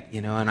playing it,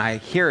 and I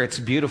hear it's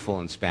beautiful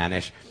in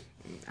Spanish.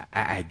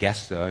 I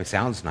guess so. It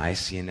sounds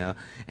nice,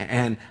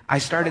 And I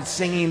started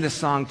singing the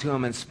song to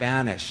him in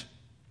Spanish.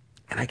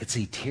 And I could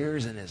see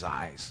tears in his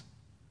eyes.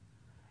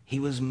 He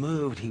was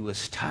moved. He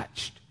was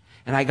touched.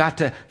 And I got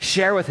to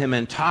share with him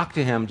and talk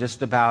to him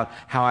just about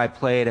how I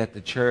played at the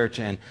church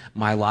and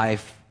my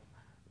life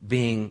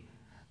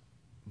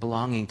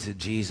belonging to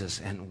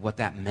Jesus and what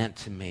that meant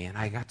to me. And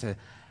I got to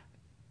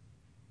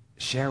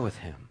share with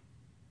him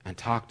and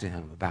talk to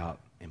him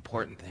about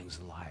important things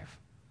in life,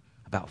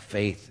 about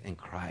faith in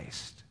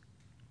Christ.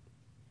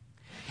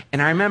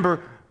 And I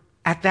remember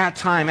at that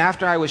time,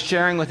 after I was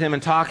sharing with him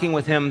and talking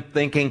with him,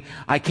 thinking,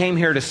 I came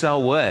here to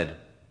sell wood.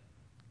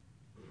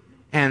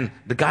 And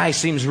the guy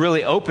seems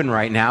really open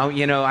right now.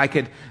 I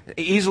could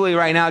easily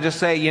right now just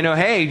say,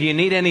 hey, do you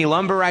need any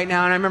lumber right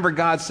now? And I remember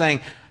God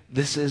saying,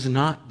 this is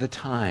not the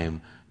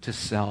time to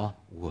sell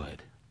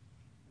wood.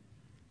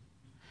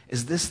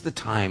 Is this the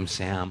time,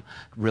 Sam?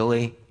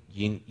 Really?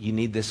 You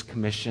need this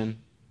commission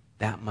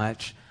that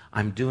much?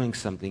 I'm doing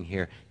something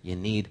here. You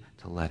need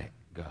to let it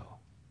go.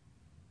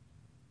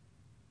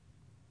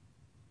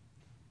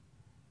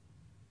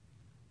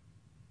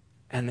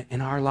 And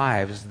in our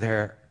lives,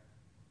 there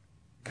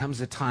comes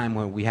a time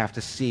when we have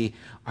to see,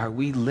 are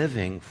we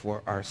living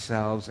for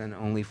ourselves and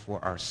only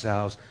for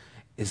ourselves?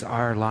 Is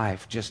our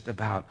life just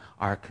about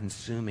our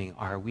consuming?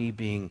 Are we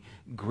being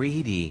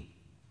greedy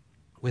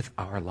with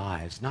our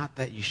lives? Not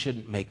that you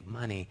shouldn't make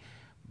money,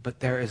 but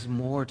there is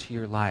more to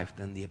your life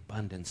than the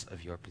abundance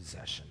of your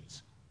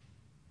possessions.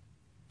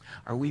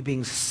 Are we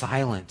being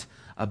silent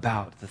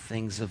about the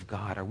things of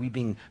God? Are we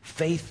being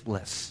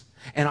faithless?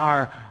 And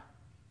our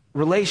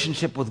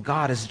relationship with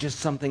God is just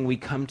something we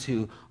come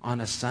to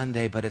on a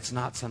Sunday, but it's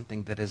not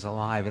something that is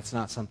alive. It's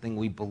not something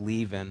we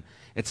believe in.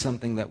 It's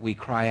something that we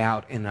cry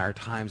out in our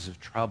times of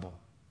trouble.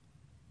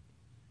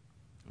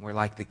 We're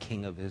like the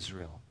king of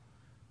Israel.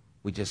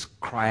 We just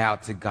cry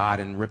out to God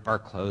and rip our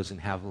clothes and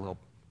have a little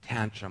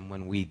tantrum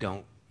when we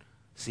don't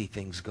see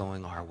things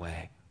going our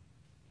way.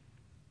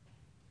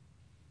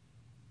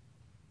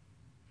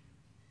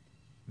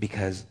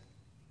 Because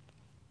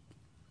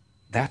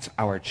that's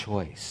our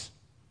choice.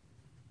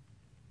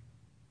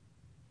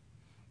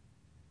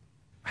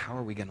 How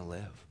are we going to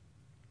live?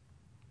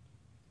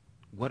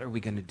 What are we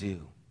going to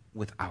do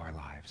with our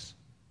lives?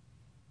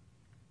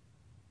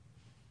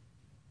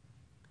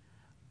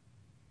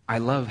 I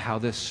love how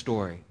this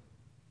story,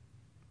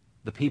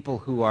 the people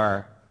who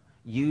are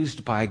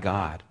used by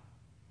God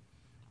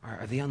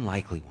are the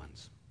unlikely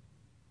ones.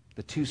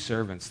 The two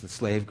servants, the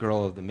slave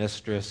girl of the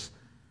mistress,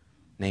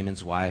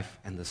 Naaman's wife,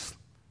 and the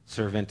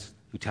servant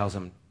who tells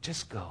him,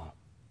 just go.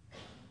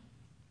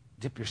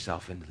 Dip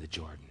yourself into the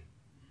Jordan.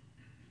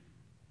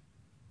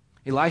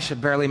 Elisha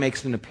barely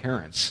makes an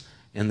appearance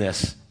in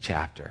this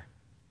chapter.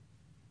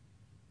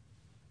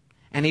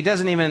 And he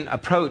doesn't even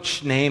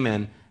approach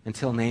Naaman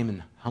until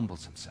Naaman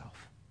humbles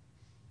himself.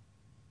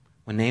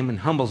 When Naaman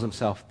humbles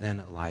himself,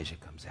 then Elijah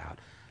comes out.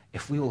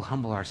 If we will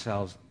humble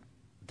ourselves,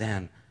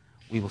 then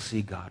we will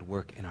see God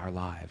work in our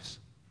lives.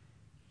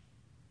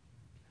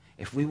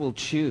 If we will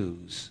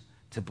choose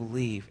to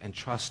believe and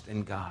trust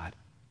in God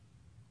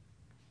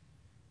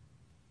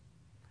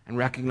and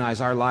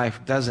recognize our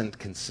life doesn't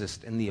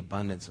consist in the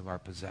abundance of our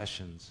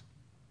possessions,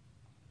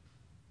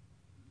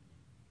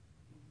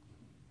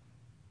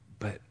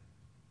 but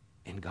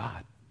in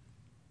God.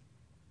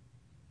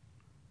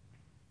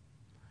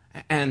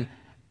 And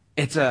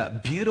it's a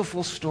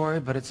beautiful story,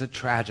 but it's a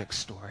tragic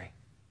story.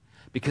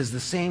 Because the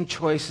same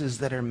choices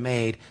that are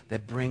made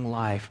that bring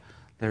life,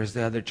 there's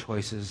the other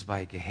choices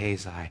by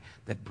Gehazi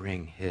that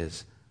bring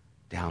his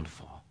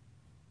downfall.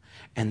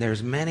 And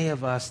there's many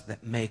of us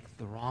that make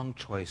the wrong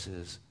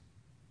choices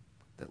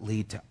that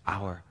lead to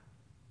our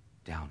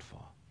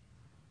downfall.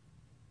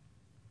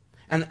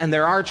 And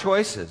there are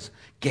choices.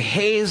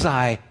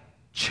 Gehazi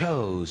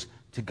chose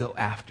to go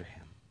after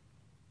him.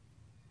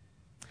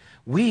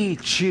 We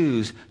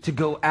choose to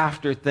go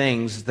after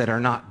things that are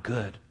not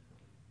good,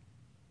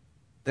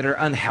 that are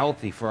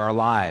unhealthy for our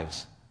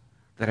lives,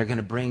 that are going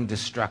to bring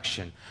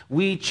destruction.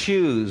 We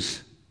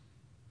choose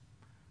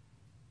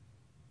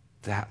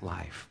that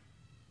life.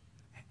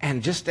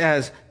 And just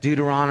as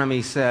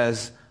Deuteronomy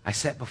says, I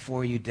set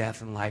before you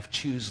death and life.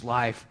 Choose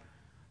life.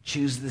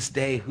 Choose this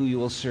day who you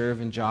will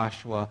serve in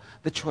Joshua.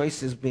 The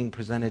choice is being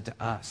presented to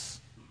us.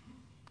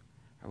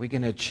 Are we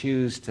going to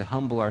choose to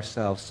humble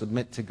ourselves,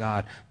 submit to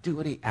God, do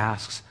what he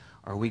asks,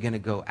 or are we going to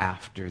go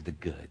after the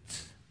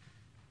goods?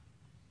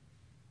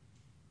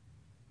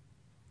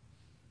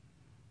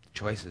 The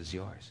choice is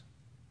yours.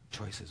 The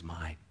choice is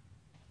mine.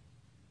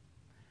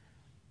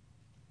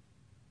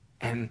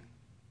 And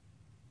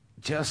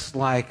just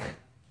like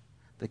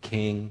the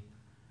king,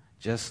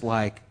 just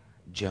like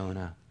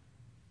Jonah,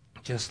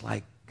 just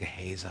like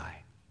Gehazi,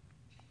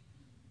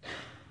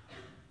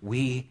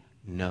 we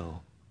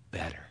know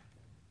better.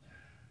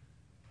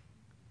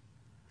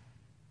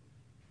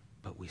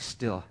 But we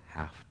still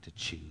have to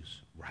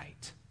choose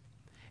right.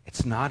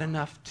 It's not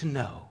enough to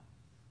know.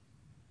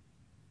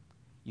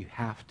 You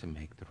have to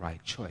make the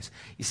right choice.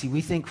 You see,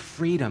 we think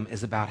freedom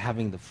is about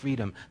having the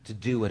freedom to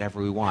do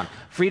whatever we want.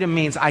 Freedom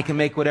means I can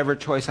make whatever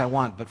choice I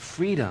want, but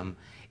freedom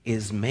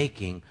is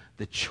making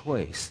the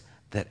choice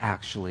that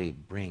actually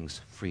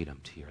brings freedom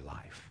to your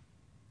life.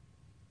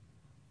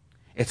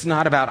 It's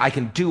not about I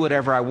can do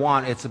whatever I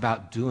want. It's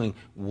about doing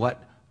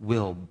what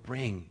will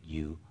bring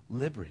you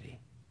liberty.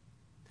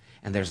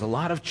 And there's a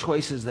lot of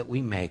choices that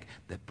we make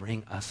that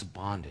bring us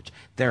bondage.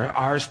 They're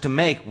ours to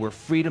make. We're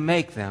free to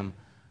make them.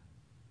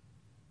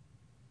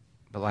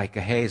 But like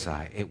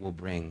Gehazi, it will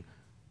bring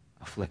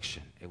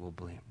affliction. It will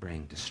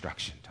bring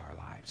destruction to our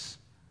lives.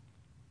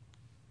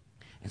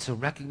 And so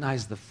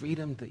recognize the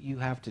freedom that you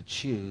have to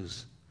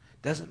choose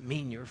doesn't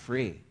mean you're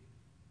free.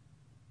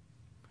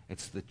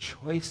 It's the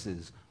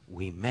choices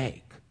we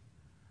make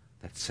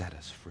that set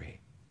us free.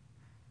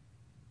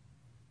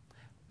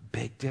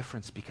 Big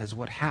difference, because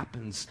what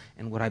happens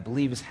and what I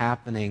believe is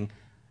happening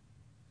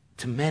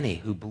to many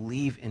who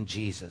believe in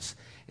Jesus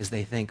is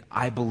they think,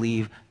 I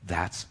believe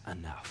that's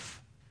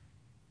enough.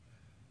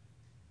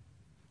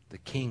 The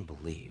king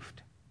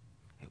believed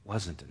it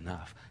wasn't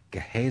enough.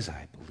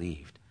 Gehazi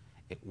believed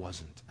it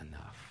wasn't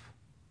enough.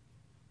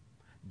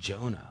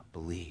 Jonah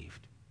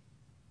believed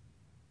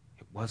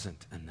it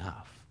wasn't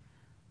enough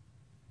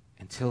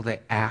until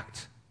they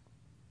act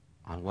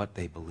on what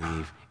they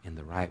believe in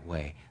the right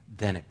way.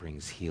 Then it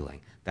brings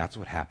healing. That's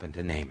what happened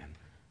to Naaman.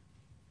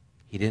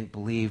 He didn't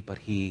believe, but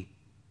he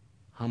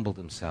humbled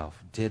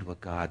himself, did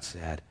what God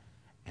said,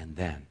 and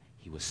then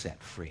he was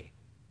set free.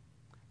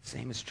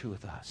 Same is true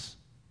with us.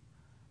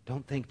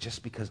 Don't think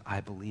just because I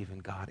believe in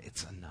God,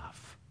 it's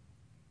enough.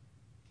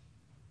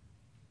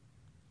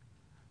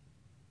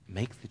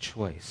 Make the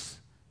choice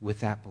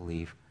with that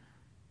belief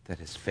that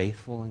is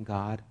faithful in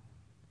God,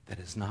 that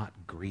is not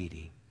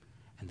greedy,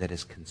 and that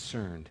is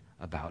concerned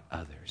about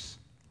others.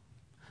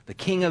 The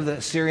king of the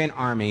Assyrian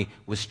army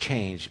was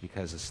changed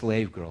because a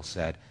slave girl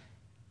said,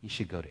 you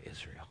should go to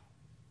Israel.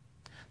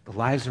 The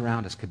lives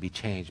around us could be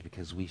changed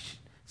because we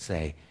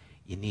say,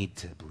 you need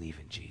to believe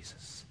in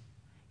Jesus.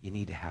 You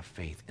need to have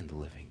faith in the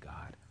living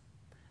God.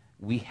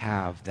 We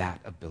have that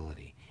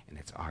ability, and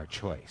it's our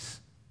choice.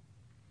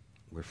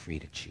 We're free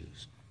to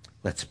choose.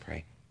 Let's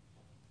pray.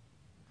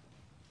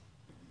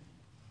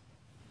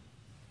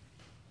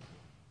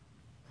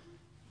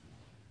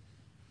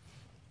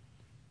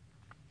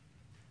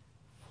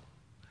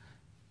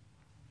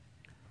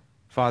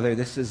 Father,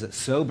 this is a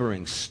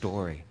sobering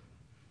story.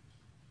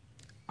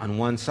 On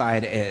one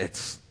side,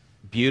 it's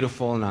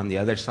beautiful, and on the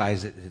other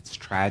side, it's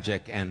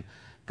tragic. And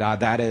God,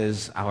 that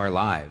is our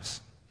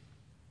lives.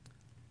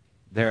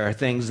 There are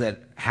things that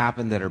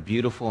happen that are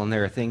beautiful, and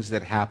there are things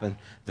that happen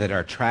that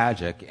are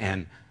tragic.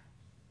 And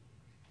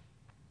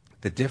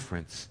the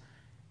difference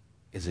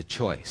is a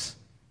choice.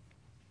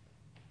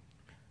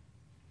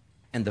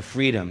 And the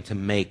freedom to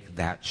make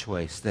that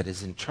choice that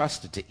is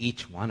entrusted to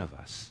each one of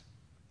us.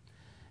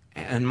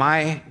 And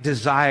my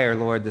desire,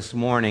 Lord, this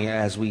morning,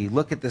 as we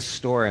look at this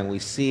story and we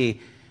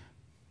see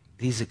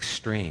these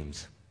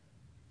extremes,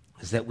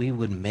 is that we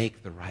would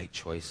make the right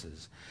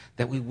choices,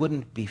 that we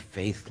wouldn't be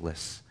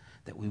faithless,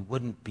 that we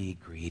wouldn't be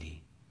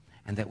greedy,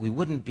 and that we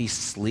wouldn't be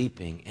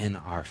sleeping in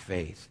our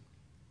faith.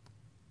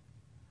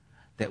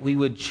 That we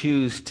would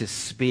choose to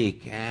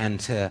speak and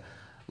to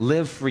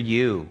live for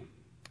you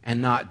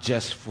and not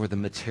just for the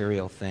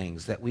material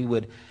things. That we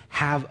would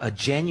have a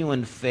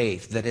genuine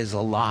faith that is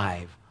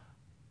alive,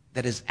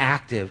 that is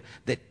active,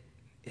 that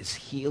is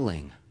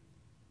healing.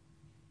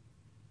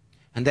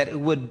 And that it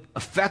would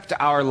affect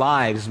our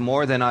lives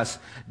more than us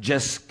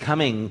just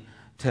coming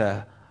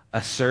to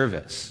a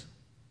service.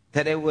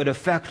 That it would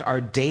affect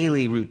our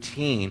daily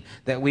routine,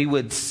 that we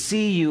would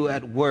see you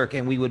at work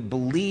and we would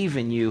believe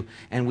in you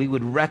and we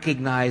would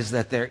recognize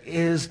that there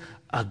is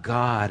a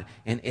God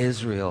in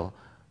Israel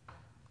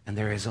and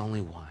there is only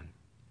one.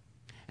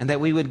 And that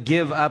we would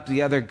give up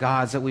the other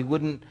gods, that we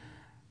wouldn't,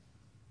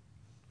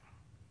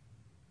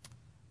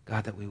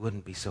 God, that we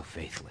wouldn't be so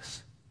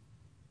faithless.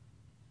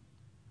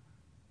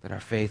 That our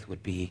faith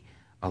would be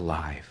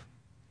alive.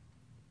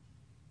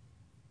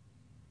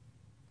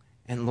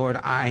 And Lord,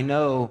 I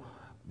know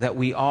that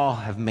we all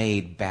have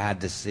made bad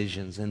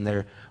decisions, and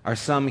there are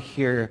some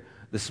here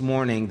this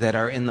morning that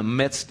are in the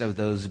midst of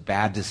those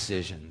bad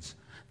decisions.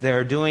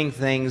 They're doing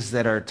things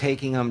that are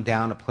taking them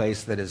down a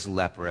place that is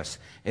leprous.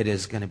 It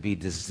is going to be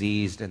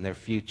diseased, and their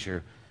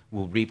future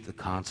will reap the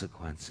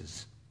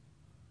consequences.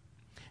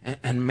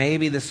 And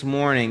maybe this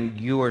morning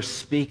you are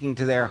speaking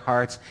to their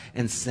hearts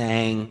and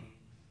saying,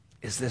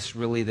 is this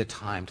really the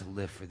time to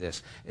live for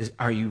this?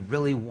 Are you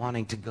really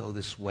wanting to go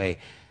this way?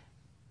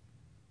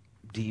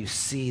 Do you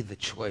see the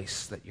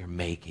choice that you're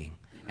making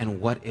and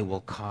what it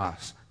will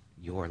cost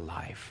your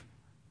life?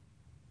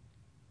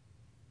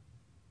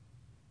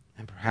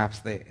 And perhaps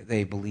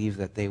they believe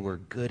that they were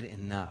good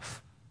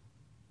enough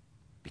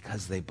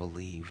because they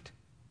believed.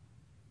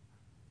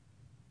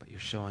 But you're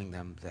showing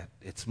them that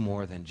it's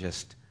more than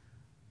just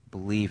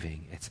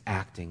believing. It's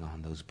acting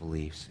on those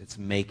beliefs. It's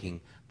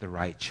making the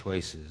right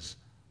choices.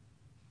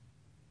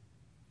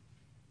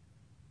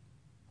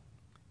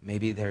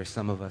 Maybe there are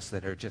some of us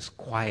that are just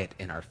quiet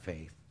in our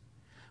faith.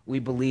 We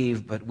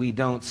believe, but we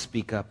don't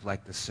speak up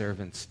like the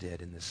servants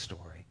did in this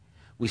story.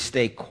 We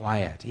stay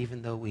quiet,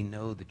 even though we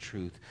know the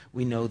truth.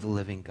 We know the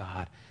living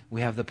God.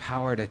 We have the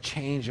power to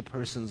change a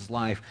person's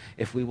life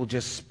if we will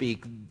just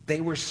speak.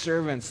 They were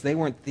servants. They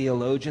weren't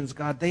theologians,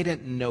 God. They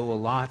didn't know a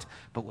lot,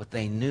 but what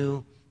they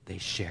knew, they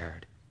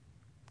shared.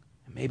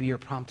 And maybe you're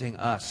prompting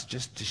us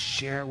just to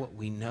share what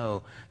we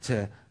know,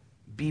 to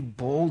be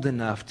bold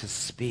enough to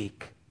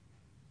speak,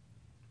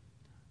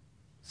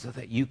 so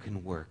that you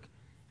can work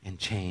and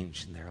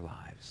change in their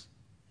lives.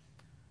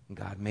 And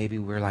God, maybe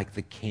we're like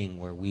the king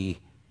where we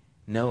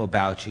know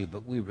about you,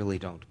 but we really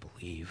don't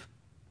believe.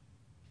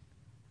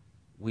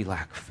 We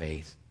lack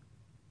faith.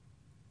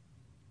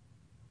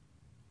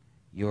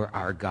 You're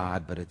our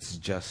God, but it's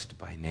just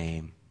by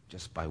name,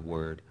 just by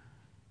word.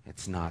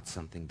 It's not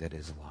something that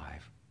is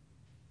alive.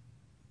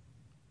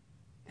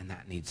 And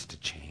that needs to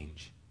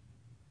change.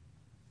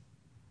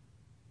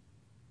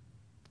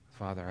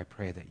 Father, I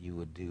pray that you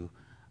would do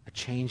a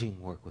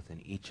changing work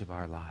within each of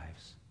our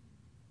lives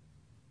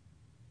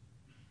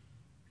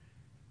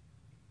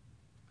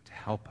to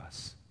help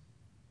us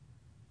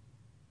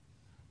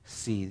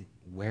see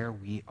where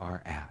we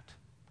are at,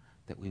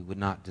 that we would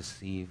not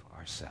deceive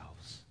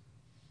ourselves.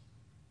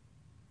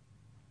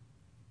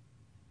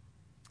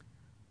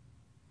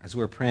 As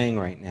we're praying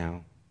right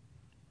now,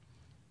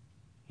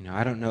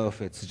 I don't know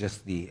if it's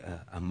just the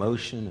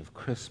emotion of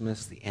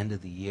Christmas, the end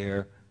of the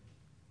year,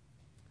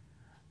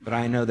 but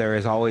I know there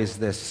is always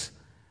this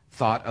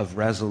thought of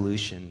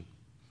resolution.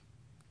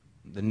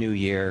 The new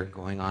year,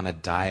 going on a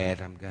diet,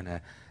 I'm going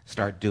to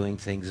start doing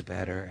things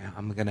better.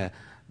 I'm going to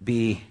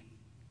be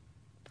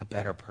a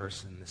better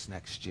person this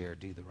next year,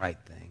 do the right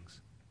things.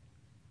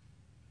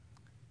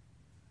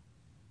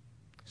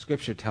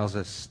 Scripture tells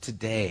us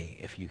today,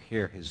 if you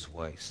hear his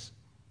voice,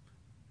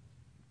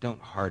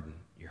 don't harden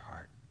your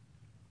heart.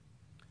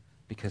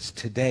 Because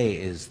today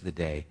is the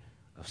day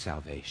of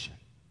salvation.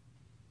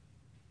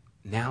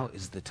 Now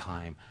is the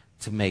time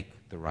to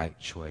make the right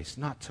choice.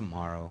 Not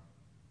tomorrow,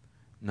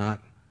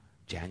 not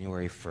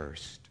January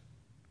 1st,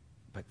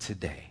 but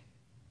today.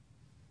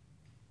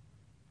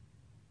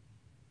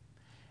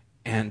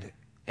 And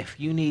if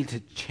you need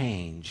to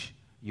change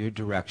your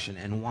direction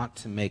and want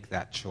to make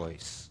that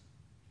choice,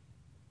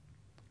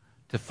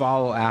 to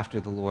follow after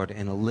the Lord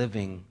in a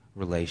living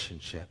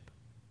relationship,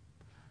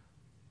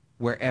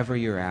 wherever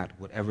you're at,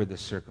 whatever the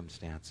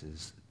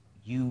circumstances,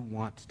 you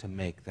want to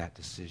make that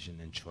decision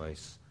and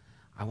choice,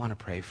 I want to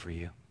pray for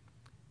you.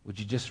 Would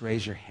you just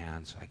raise your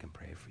hand so I can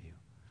pray for you?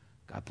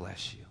 God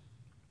bless you.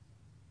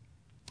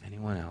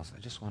 Anyone else? I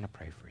just want to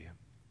pray for you.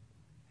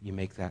 You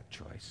make that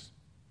choice.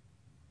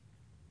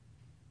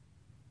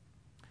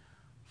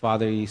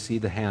 Father, you see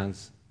the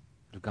hands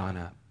that have gone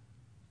up.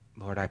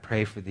 Lord, I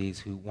pray for these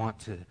who want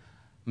to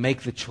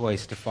make the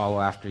choice to follow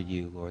after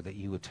you, Lord, that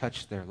you would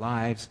touch their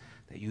lives,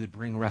 that you would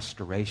bring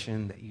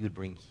restoration, that you would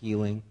bring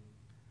healing.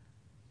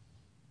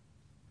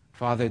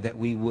 Father, that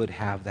we would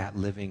have that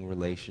living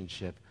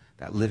relationship,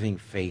 that living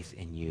faith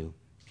in you.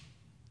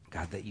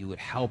 God, that you would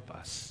help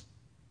us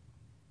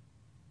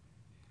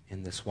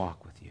in this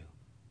walk with you.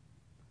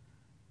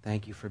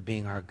 Thank you for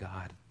being our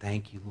God.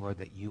 Thank you, Lord,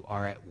 that you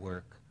are at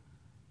work.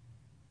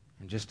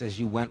 And just as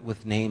you went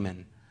with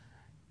Naaman,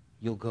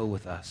 you'll go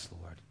with us,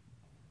 Lord.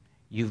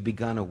 You've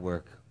begun a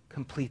work.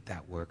 Complete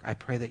that work. I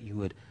pray that you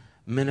would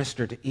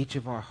minister to each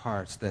of our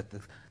hearts, that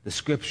the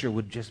Scripture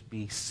would just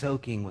be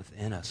soaking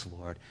within us,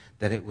 Lord,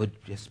 that it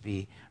would just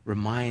be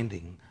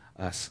reminding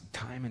us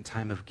time and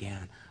time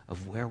again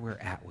of where we're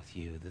at with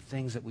you. The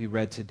things that we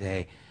read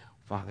today,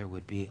 Father,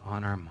 would be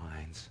on our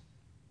minds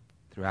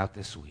throughout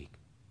this week.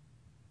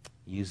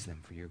 Use them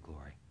for your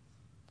glory.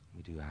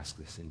 We do ask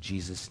this in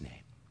Jesus'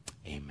 name.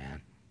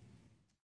 Amen.